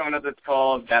one that's coming up that's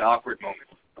called That Awkward Moment.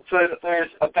 So there's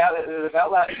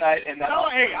about last night, and that's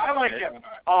I like Kevin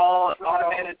Hart. All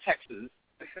automated texts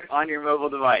on your mobile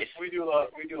device. We do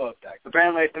love text.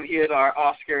 Brandon Latham, he is our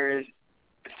Oscars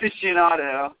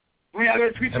aficionado. We have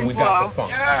a tweet from Flo.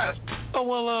 Yes. Oh,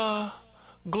 well,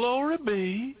 glory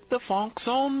be, the funk's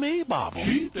on me, Bobble.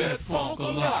 Keep that funk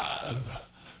alive.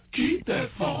 Keep that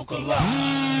funk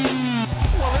alive.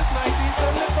 Well, it's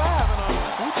 1975,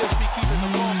 and we just be keeping the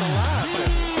funk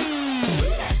alive.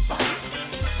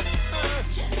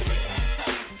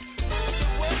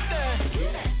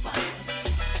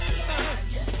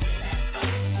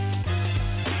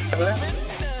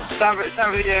 It's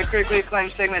time for the critically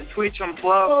acclaimed segment, Tweets from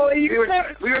Flo. We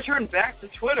returned back to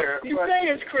Twitter. You say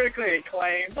it's critically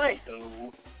acclaimed.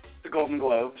 The Golden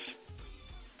Globes.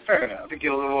 Fair enough. The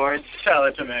Guild Awards.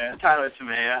 Tyler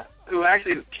Tomea, who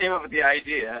actually came up with the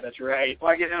idea. That's right.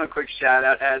 Well, I give him a quick shout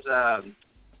out as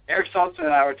Eric Saltzman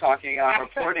and I were talking our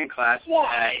reporting class.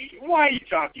 Why? Why are you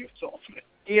talking with Saltzman?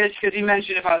 Yes, because he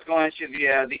mentioned if I was going to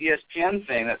the ESPN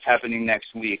thing that's happening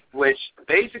next week, which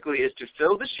basically is to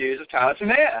fill the shoes of Tyler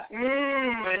Tomea.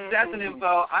 But that's an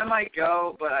info. I might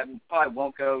go, but I probably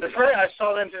won't go. That's right. I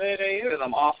saw them today at AU. Because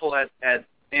I'm awful at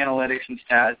analytics and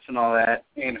stats and all that.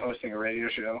 And hosting a radio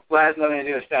show. Well, it has nothing to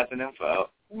do with stats and info.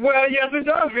 Well, yes, it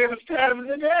does. We have a stat of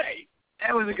the day.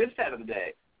 It was a good stat of the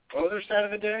day. What was their stat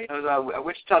of the day? It was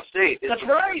Wichita State. That's the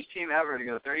right. First team ever to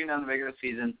go 30-0 in the regular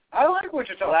season. I like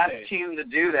Wichita State. Last team to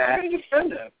do that. How do you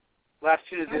defend them? Last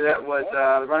team to do that was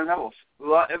the Running Rebels.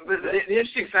 The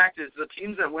interesting fact is the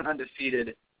teams that went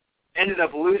undefeated ended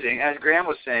up losing. As Graham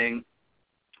was saying,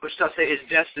 Wichita State is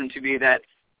destined to be that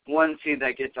one team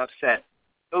that gets upset.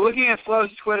 But looking at Flo's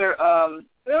Twitter, I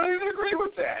don't even agree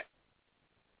with that.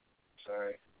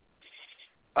 Sorry.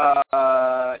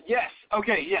 Yes.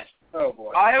 Okay, yes. Oh,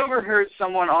 boy. I overheard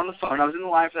someone on the phone. I was in the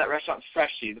line for that restaurant,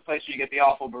 Freshie, the place where you get the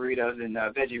awful burritos and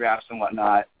veggie wraps and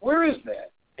whatnot. Where is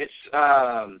that? It's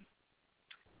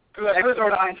next door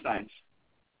to Einstein's.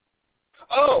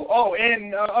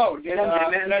 In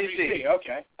NBC.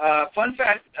 Okay.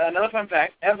 Another fun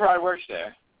fact, Everard works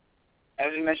there. As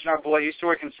we mentioned, our boy used to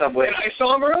work in Subway. And I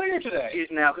saw him earlier today. He's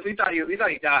now, because we thought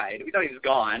he died. We thought he was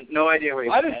gone. No idea where he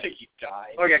was. I didn't think he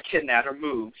died. Or got kidnapped or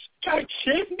moved. Got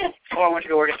kidnapped? Or went to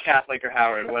go work at Catholic or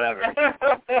Howard, whatever.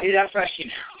 He's at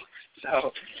Freshie now.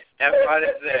 So, Everard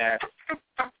is there.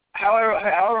 How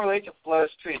I relate to Flo's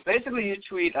tweets. Basically, you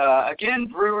tweet, again,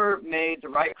 Brewer made the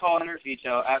right call in her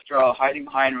veto. After all, hiding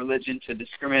behind religion to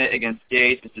discriminate against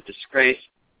gays is a disgrace.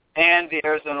 And the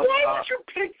Arizona Why would you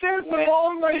pick that with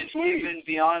all my tweets? Even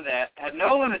beyond that, had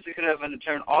no limits, it could have been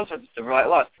determined all sorts of civil rights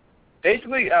laws.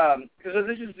 Basically, because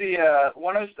this is the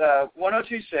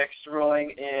 102.6 ruling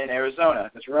in Arizona.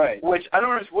 That's right. Which, I don't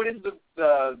know, what is the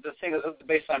thing, the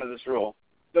baseline of this rule?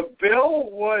 The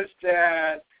bill was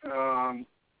that it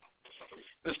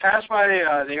was passed by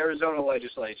the Arizona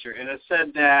legislature, and it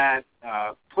said that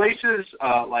places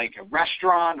like a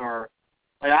restaurant or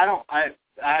like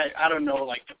I don't know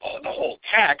like the whole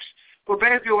text, but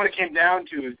basically what it came down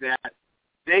to is that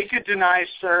they could deny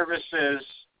services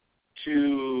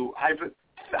to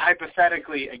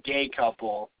hypothetically a gay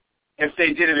couple if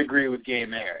they didn't agree with gay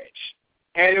marriage.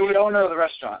 And it would owner of the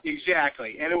restaurant.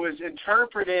 Exactly. And it was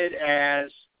interpreted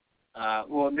as,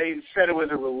 they said it was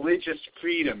a religious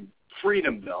freedom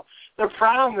bill. The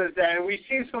problem is that we've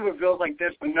seen some of the bills like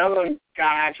this, but none of them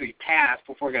got actually passed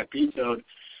before it got vetoed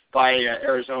by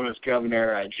Arizona's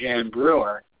governor, Jan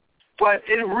Brewer. But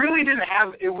it really didn't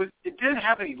have, it didn't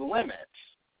have any limits.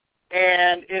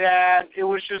 And the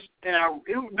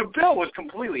bill was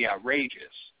completely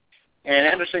outrageous. And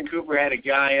Anderson Cooper had a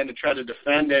guy in to try to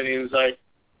defend it, and he was like,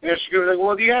 she was like,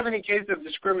 well, do you have any case of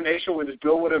discrimination where this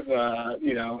bill would have, and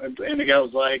the guy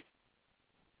was like,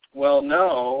 well,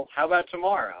 no, how about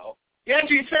tomorrow? He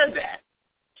actually said that.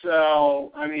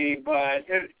 So, but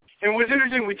it was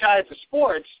interesting, we tied it to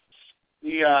sports.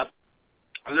 The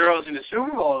Zeros in the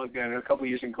Super Bowl again a couple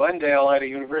years in Glendale at a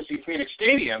University of Phoenix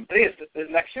Stadium. I think it's the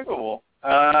next Super Bowl.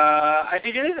 I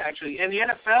think it is, actually. And the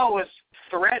NFL was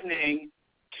threatening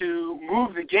to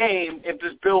move the game if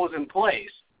this bill was in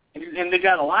place. And they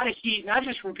got a lot of heat, not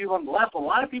just from people on the left, but a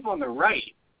lot of people on the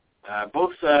right.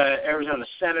 Both Arizona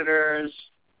senators,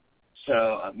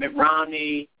 so Mitt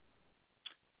Romney.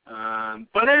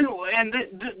 But then, and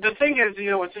the thing is,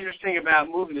 what's interesting about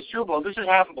moving the Super Bowl, this has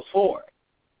happened before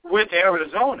with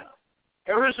Arizona.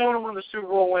 Arizona won the Super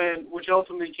Bowl which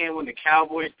ultimately came when the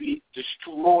Cowboys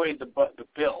destroyed the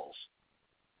Bills.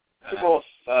 Super Bowl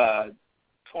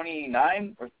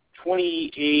 29 or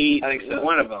 28, I think so.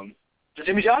 One of them. The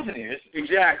Jimmy Johnson years.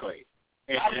 Exactly.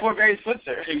 Before Barry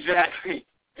Switzer. Exactly.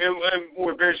 And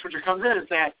where Barry Switzer comes in is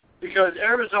that because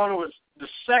Arizona was the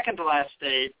second to last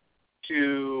state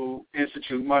to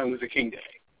institute Martin Luther King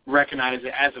Day, recognize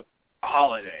it as a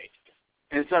holiday.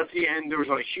 And so at the end, there was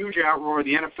a huge outroar.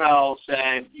 The NFL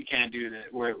said, you can't do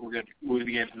that. We're going to move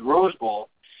the game to the Rose Bowl.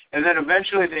 And then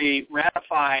eventually they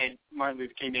ratified Martin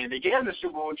Luther King Day. And they gave the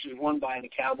Super Bowl, which was won by the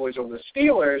Cowboys over the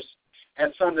Steelers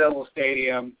at Sun Devil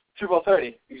Stadium. Super Bowl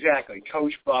 30. Exactly.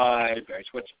 Coached by Barry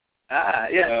Switzer.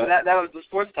 Yeah, that was the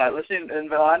sports tie. Listening in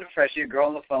Valanda Freshie, a girl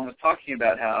on the phone was talking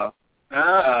about how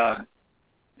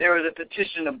there was a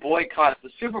petition to boycott the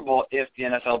Super Bowl if the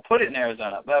NFL put it in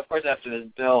Arizona. But, of course, after this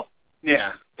bill,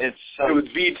 it was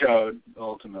vetoed,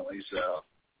 ultimately. So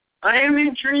I am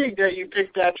intrigued that you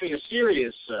picked actually a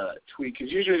serious tweet,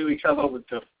 because usually we come up with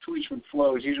the tweets from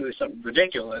Flo is usually something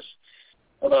ridiculous.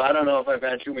 Although I don't know if I've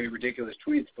had too many ridiculous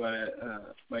tweets, but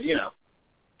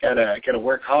gotta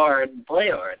work hard and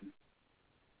play hard,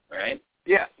 right?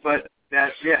 Yeah, but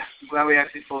I'm glad we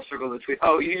actually full circled the tweet.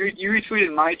 Oh, you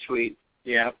retweeted my tweet.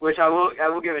 Yeah, which I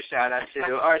will give a shout out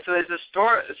to. All right, so there's a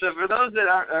store. So for those that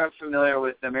aren't familiar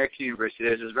with American University,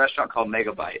 there's this restaurant called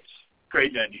Megabytes.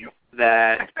 Great venue.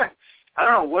 That I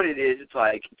don't know what it is. It's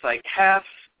like half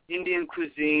Indian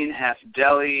cuisine, half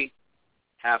deli,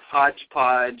 half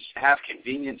hodgepodge, half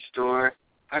convenience store.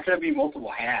 How could it be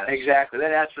multiple hats? Exactly.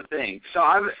 That's the thing. So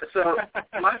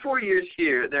my 4 years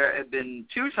here, there have been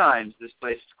 2 times this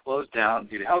place closed down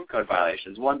due to health code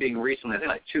violations. One being recently, I think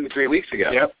like 2 or 3 weeks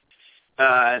ago. Yep.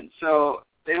 So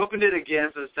they opened it again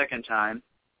for the second time.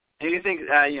 And you think,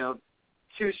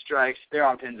 2 strikes, they're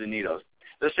on pins and needles.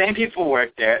 The same people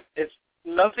work there.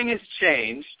 Nothing has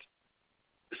changed.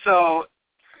 So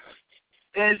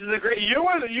this is a great. You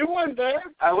went there?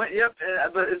 I went. Yep.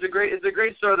 But it's a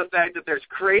great story of the fact that there's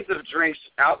crates of drinks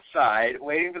outside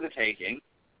waiting for the taking,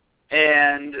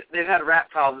 and they've had rat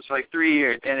problems for like 3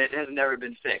 years, and it has never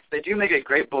been fixed. They do make a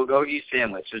great bulgogi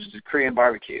sandwich, which is a Korean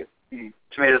barbecue,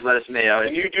 tomatoes, lettuce, mayo.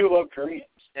 And you do love Koreans.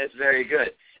 It's very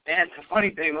good. And the funny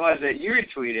thing was that you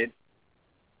retweeted.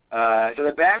 So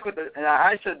they're back with and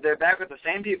I said they're back with the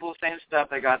same people, same stuff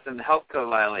that got them the health code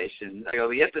violations. I go,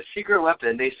 yet the secret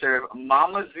weapon, they serve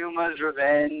Mama Zuma's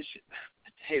Revenge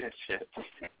potato chips,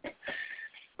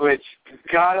 which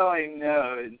God only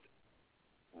knows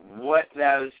what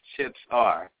those chips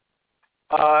are.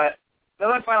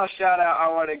 Another final shout-out I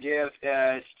want to give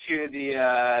is to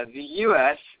the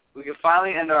U.S. We can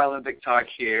finally end our Olympic talk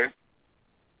here.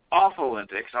 Awful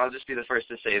Olympics. I'll just be the first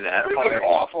to say that.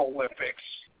 Awful Olympics.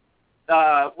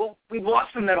 Well, we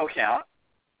lost the medal count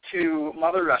to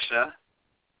Mother Russia.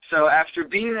 So after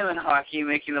beating them in hockey,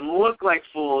 making them look like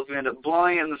fools, we ended up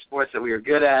blowing in the sports that we were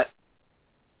good at,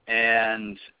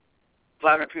 and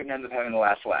Vladimir Putin ended up having the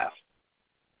last laugh.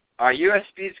 Our U.S.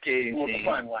 speed skating team...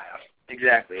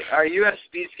 Exactly. Our U.S.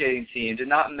 speed skating team did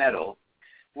not medal,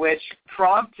 which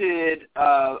prompted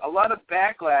a lot of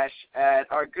backlash at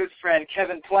our good friend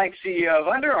Kevin Plank, CEO of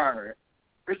Under Armour,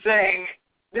 for saying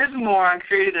this moron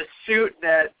created a suit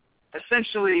that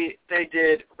essentially they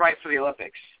did right for the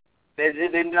Olympics. They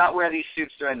did not wear these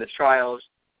suits during the trials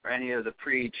or any of the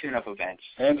pre-tune-up events.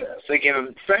 So they gave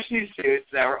them fresh new suits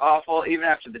that were awful even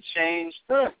after the change.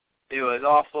 It was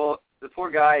awful. The poor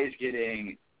guy is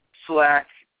getting slack,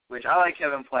 which I like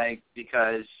Kevin Plank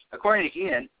because, according to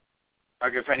Ian, our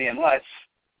good friend Ian Lutz,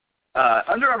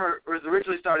 Under Armour was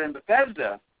originally started in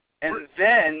Bethesda, and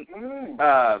then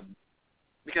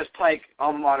because Plank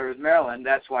alma mater is Maryland,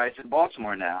 that's why it's in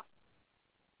Baltimore now.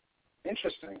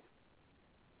 Interesting.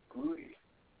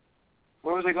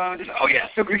 Where was I going with this? Oh, yeah.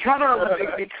 So because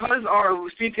our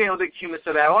speed skating Olympic team is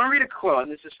so bad, I want to read a quote,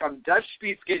 and this is from Dutch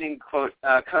speed skating coach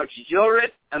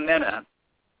Julrit Amena.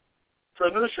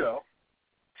 Friend of the show.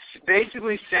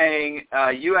 Basically saying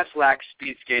U.S. lacks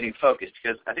speed skating focus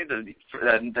because I think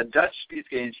the Dutch speed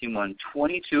skating team won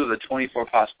 22 of the 24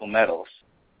 possible medals.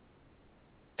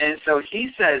 And so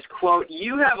he says, quote,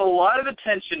 "You have a lot of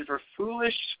attention for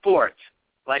foolish sports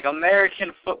like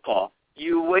American football.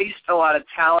 You waste a lot of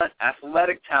talent,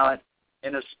 athletic talent,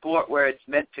 in a sport where it's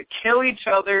meant to kill each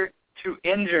other, to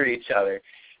injure each other."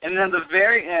 And then at the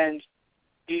very end,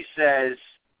 he says,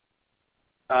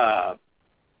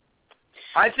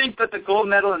 I think that the gold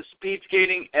medal in speed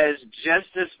skating is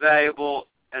just as valuable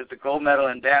as the gold medal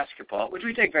in basketball, which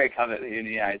we take very covetedly in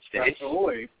the United States.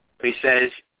 Absolutely. But he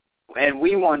says, and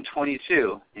we won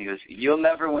 22. And he goes, you'll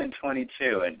never win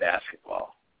 22 in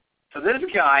basketball. So this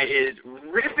guy is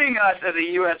ripping us as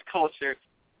a U.S. culture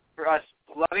for us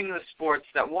loving the sports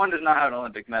that, one, does not have an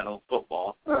Olympic medal,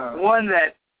 football, one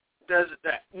that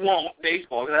won't,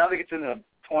 baseball, because I don't think it's in the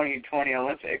 2020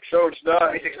 Olympics. So it's not.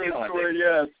 2016 Olympics.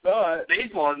 Yeah, it's not.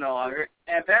 Baseball is no longer,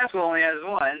 and basketball only has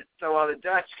one. So while the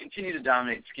Dutch continue to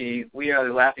dominate skiing, we are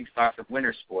the laughing stock of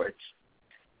winter sports,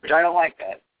 which I don't like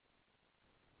that.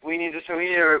 We need to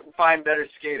find better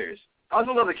skaters. I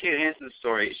also love the Kate Hansen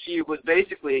story. She was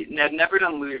basically had never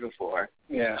done luge before.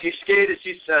 Yeah. She skated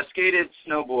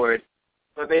snowboard,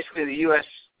 but basically the U.S.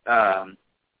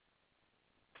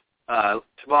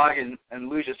 Toboggan and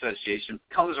Luge Association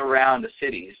comes around the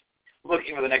cities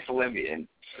looking for the next Olympian.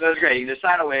 So that's great. You just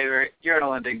sign a waiver. You're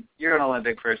an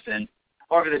Olympic person.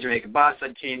 Or for the Jamaican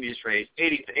bobsled team, you just raise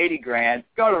 $80,000,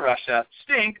 go to Russia,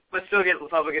 stink, but still get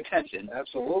public attention.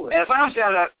 Absolutely. And the final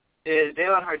shout-out is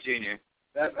Dale Earnhardt Jr.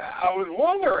 I was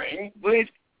wondering. Please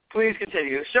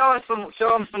continue. Show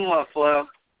him some love, Flo.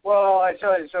 Well, I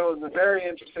tell you, so it was a very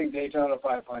interesting Daytona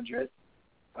 500.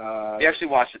 You actually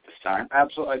watched it this time.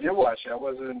 Absolutely, I did watch it. I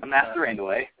wasn't master rain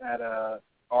delay at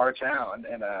our town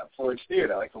in Floyd's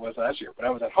Theater like it was last year, but I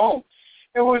was at home.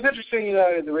 It was interesting,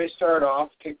 the race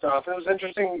kicked off. It was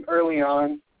interesting early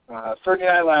on.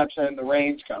 39 laps and the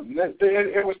rains come.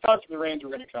 It was thought that the rains were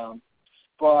going to come,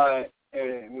 but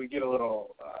we get a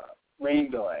little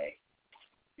rain delay.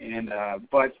 And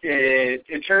but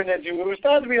it turned into, it was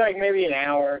thought to be like maybe an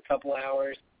hour, a couple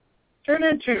hours. Turned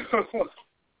into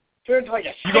like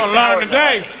a 6 hour. You're going to learn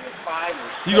today. 5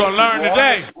 or 6. You're going to learn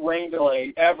today. Rain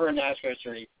delay ever in NASCAR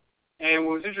history. And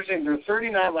what was interesting, there are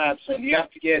 39 laps, and you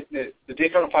have to get the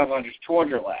Daytona 500 is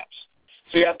 200 laps.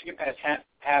 So you have to get past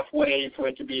halfway for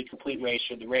it to be a complete race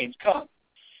should the rains come.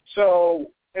 So,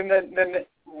 and then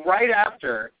right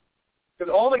after,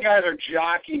 because all the guys are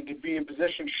jockeying to be in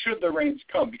position should the rains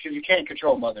come, because you can't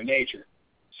control Mother Nature.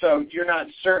 So you're not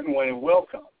certain when it will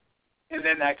come. And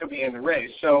then that could be in the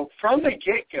race. So from the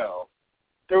get-go,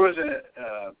 there was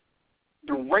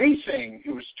the racing,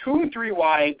 it was 2 and 3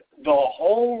 wide the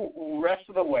whole rest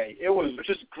of the way. It was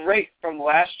just great from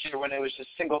last year when it was just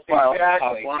single file.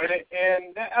 Exactly.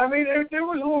 And I mean, there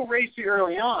was a little racy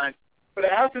early on, but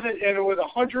after that, and it was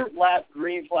a 100-lap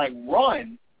green flag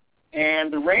run,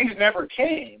 and the rains never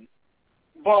came,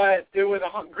 but it was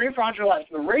a green for 100 laps,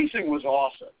 and the racing was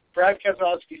awesome. Brad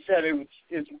Keselowski said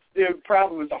it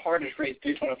probably was the hardest race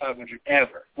Daytona 500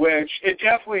 ever, which it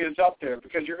definitely is up there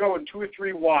because you're going 2 or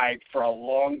 3 wide for a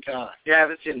long time. Yeah, I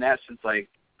haven't seen that since like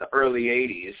the early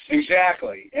 80s.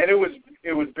 Exactly, and it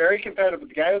was very competitive. But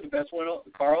the guy with the best win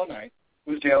car all night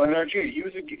was Dale Earnhardt Jr.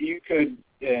 You could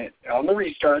on the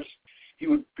restarts, he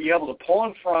would be able to pull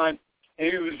in front, and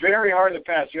it was very hard to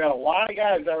pass. You had a lot of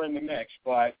guys that were in the mix,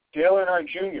 but Dale Earnhardt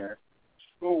Jr.,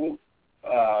 who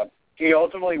he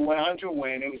ultimately went on to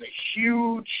win. It was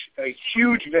a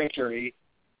huge victory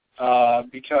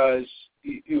because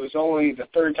it was only the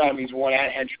 3rd time he's won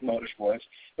at Hendrick Motorsports.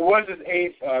 It was his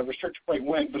 8th restrictor plate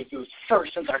win, but it was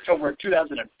first since October of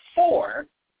 2004.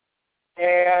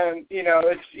 And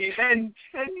it's 10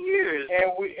 years.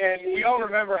 And we all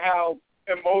remember how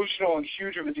emotional and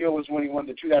huge of a deal was when he won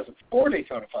the 2004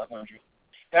 Daytona 500.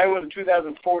 Now he won in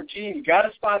 2014. You got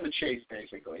a spot in the chase,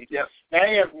 basically. Yep. Now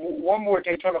you have one more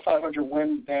Daytona 500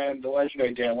 win than the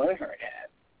legendary Dan Earnhardt had.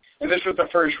 And this was the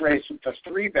first race with the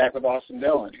 3-back with Austin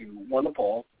Dillon, who won the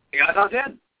pole. He got a top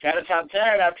 10. Got a top 10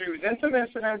 after he was in some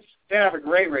incidents. Didn't have a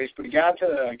great race, but he got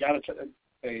to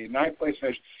a 9th place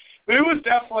finish. But it was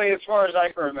definitely, as far as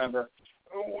I can remember,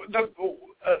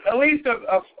 at least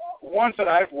of ones that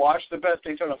I've watched, the best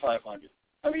Daytona 500.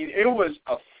 I mean, it was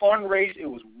a fun race. It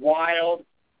was wild.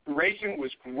 The racing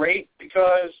was great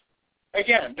because,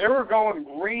 again, they were going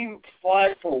green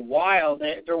flag for a while.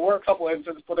 There were a couple of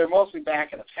incidents, but they're mostly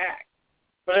back in attack.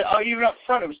 But even up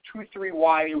front, it was 2-3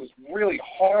 wide. It was really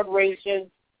hard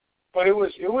racing, but it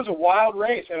was a wild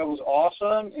race, and it was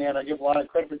awesome. And I give a lot of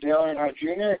credit for Dale Earnhardt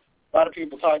Jr. A lot of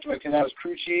people talked about because that was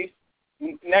crew chief.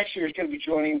 Next year is going to be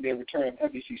joining the return of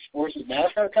NBC Sports'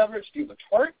 NASCAR coverage, Steve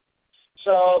Letarte.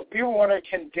 So people wonder,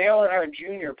 can Dale Earnhardt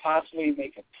Jr. possibly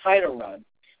make a title run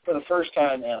for the first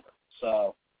time ever?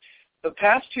 So the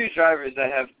past 2 drivers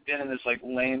that have been in this like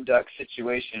lame duck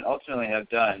situation ultimately have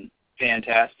done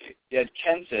fantastic. You had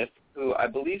Kenseth, who I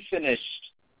believe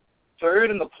finished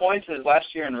 3rd in the points in his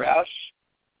last year in Roush,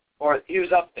 or he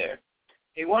was up there.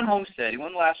 He won Homestead. He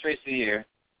won the last race of the year.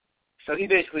 So he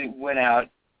basically went out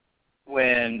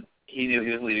when he knew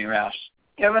he was leaving Roush.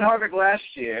 Kevin Harvick last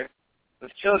year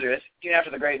with Childress, even after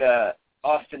the great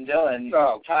Austin Dillon,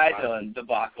 Ty Dillon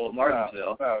debacle at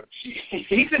Martinsville.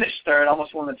 He finished 3rd,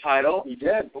 almost won the title. He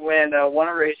did. Won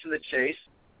a race in the chase.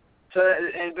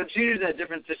 But Junior's in a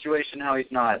different situation how he's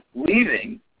not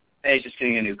leaving, and he's just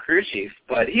getting a new crew chief.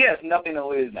 But he has nothing to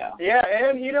lose now. Yeah,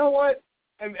 and you know what?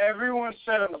 And everyone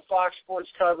said on the Fox Sports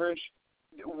coverage,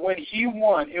 when he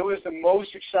won, it was the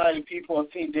most excited people have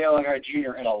seen Dale Earnhardt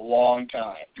Jr. in a long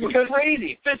time. It was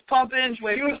crazy. Fist pumping.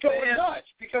 He was going nuts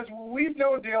because we've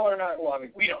known Dale Earnhardt. Well, I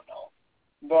mean, we don't know.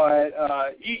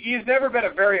 But he's never been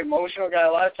a very emotional guy.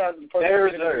 A lot of times,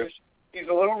 he's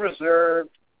a little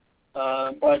reserved.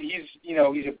 But he's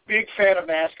a big fan of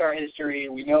NASCAR history.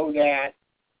 We know that.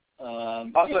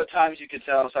 Also, at times you could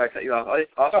tell. Sorry, to cut you off.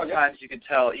 At times you could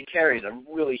tell he carries a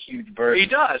really huge burden. He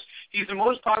does. He's the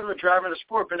most popular driver in the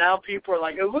sport. But now people are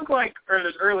like, it looked like in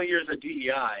his early years at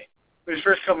DEI, when he was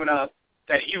first coming up,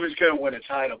 that he was going to win a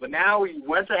title. But now he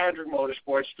went to Hendrick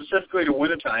Motorsports specifically to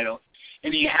win a title,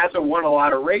 and he hasn't won a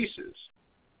lot of races.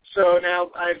 So now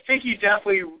I think he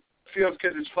definitely feels,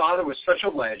 because his father was such a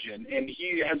legend, and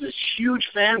he has this huge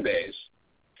fan base.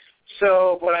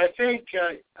 So, but I think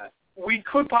we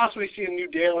could possibly see a new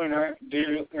Dale Earnhardt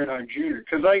Jr.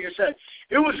 Because, like I said,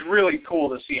 it was really cool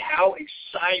to see how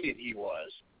excited he was.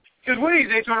 Because winning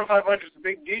Daytona 500 is a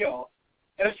big deal,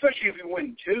 and especially if you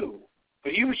win 2.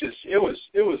 But he was it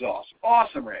was awesome.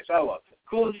 Awesome race. I loved it.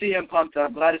 Cool to see him pumped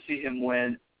up. Glad to see him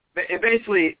win.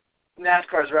 Basically,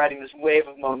 NASCAR is riding this wave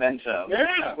of momentum,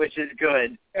 which is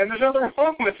good. And there's nothing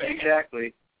wrong with it.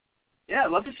 Exactly. Yeah,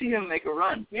 I'd love to see him make a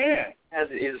run. Yeah.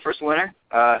 He's the first winner.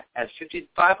 Has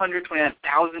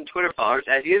 529,000 Twitter followers,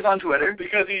 as he is on Twitter.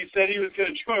 Because he said he was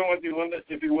going to join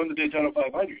if he won the Daytona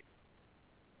 500.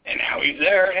 And now he's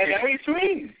there, and now he's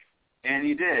swinging. And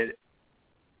he did.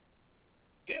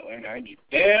 Dale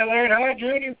Earnhardt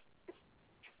Jr.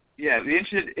 Yeah, it'd be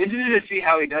interested to see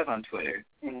how he does on Twitter.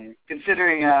 Mm-hmm.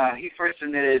 Considering he first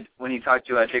admitted when he talked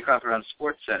to Jay Crawford on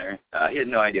SportsCenter, he had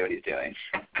no idea what he's doing.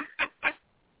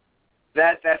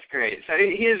 That's great. So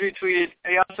he has retweeted.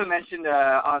 He also mentioned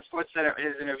on SportsCenter in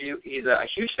his interview he's a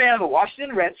huge fan of the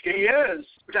Washington Redskins. He is,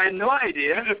 which I had no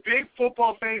idea. He's a big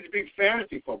football fan. He's a big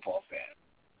fantasy football fan.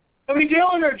 I mean,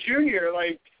 Dale Earnhardt Jr.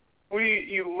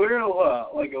 You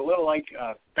literally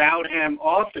found him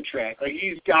off the track. Like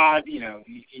he's got,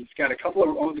 he's got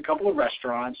owns a couple of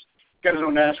restaurants. Got his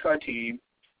own NASCAR team.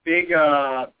 Big,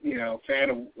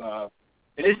 fan of.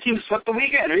 And his team swept the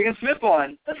weekend. Regan Smith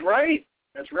won. That's right.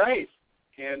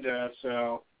 And and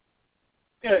Dale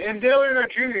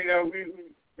Earnhardt Jr. We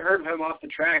heard of him off the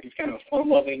track. He's kind of a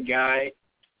fun-loving guy.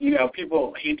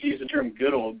 People hate to use the term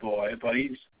 "good old boy," but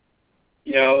he's.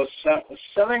 A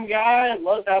Southern guy,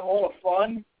 loves to have a little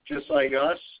fun, just like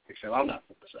us, except I'm not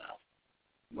from the South.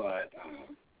 But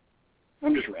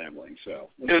I'm just rambling,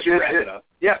 so let's wrap it up.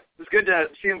 Yeah, it was good to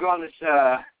see him go on this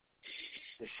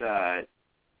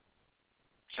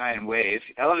giant wave.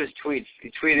 I love his tweets.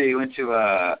 He tweeted he went to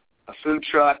a food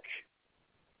truck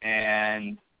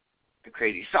and the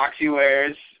crazy socks he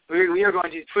wears.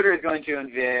 Twitter is going to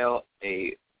unveil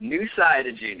a new side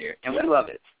of Junior, and we love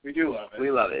it. We do love it.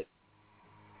 We love it.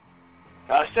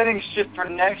 Setting ship for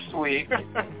next week,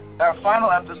 our final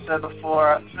episode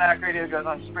before Fanatic Radio goes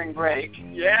on spring break.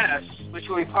 Yes. Which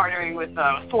will be partnering with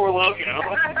Four Loco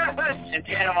in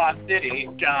Panama City.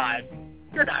 God,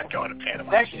 you're not going to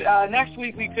Panama City. Next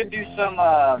week we could do some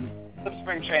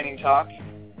spring training talk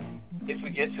if we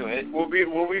get to it. Will we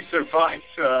survive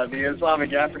the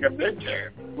Islamic Africa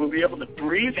midterm? We'll be able to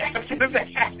breathe after that.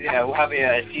 Yeah, we'll have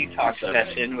a detox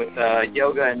session with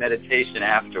yoga and meditation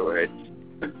afterwards.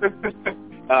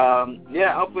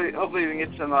 Hopefully we can get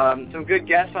some good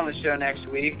guests on the show next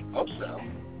week. Hope so.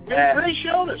 We had a great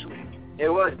show this week. It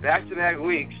was back-to-back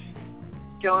weeks,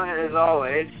 killing it as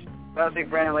always. I want to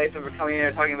thank Brandon Latham for coming in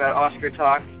here talking about Oscar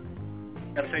talk.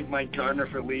 Got to thank Mike Gardner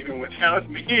for leaving without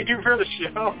me for the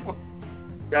show.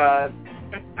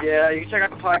 You can check out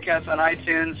the podcast on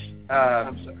iTunes.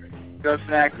 I'm sorry. Go to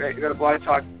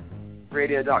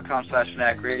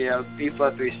blogtalkradio.com/fanaticradio,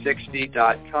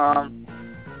 beefla360.com.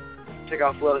 Check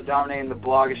out Flow dominating the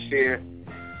blogosphere.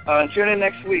 Tune in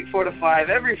next week, 4 to 5,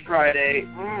 every Friday,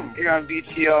 here on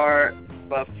BTR.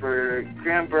 But for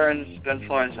Graham Burns, Ben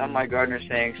Florence, I'm Mike Gardner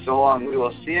saying so long. We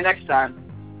will see you next time.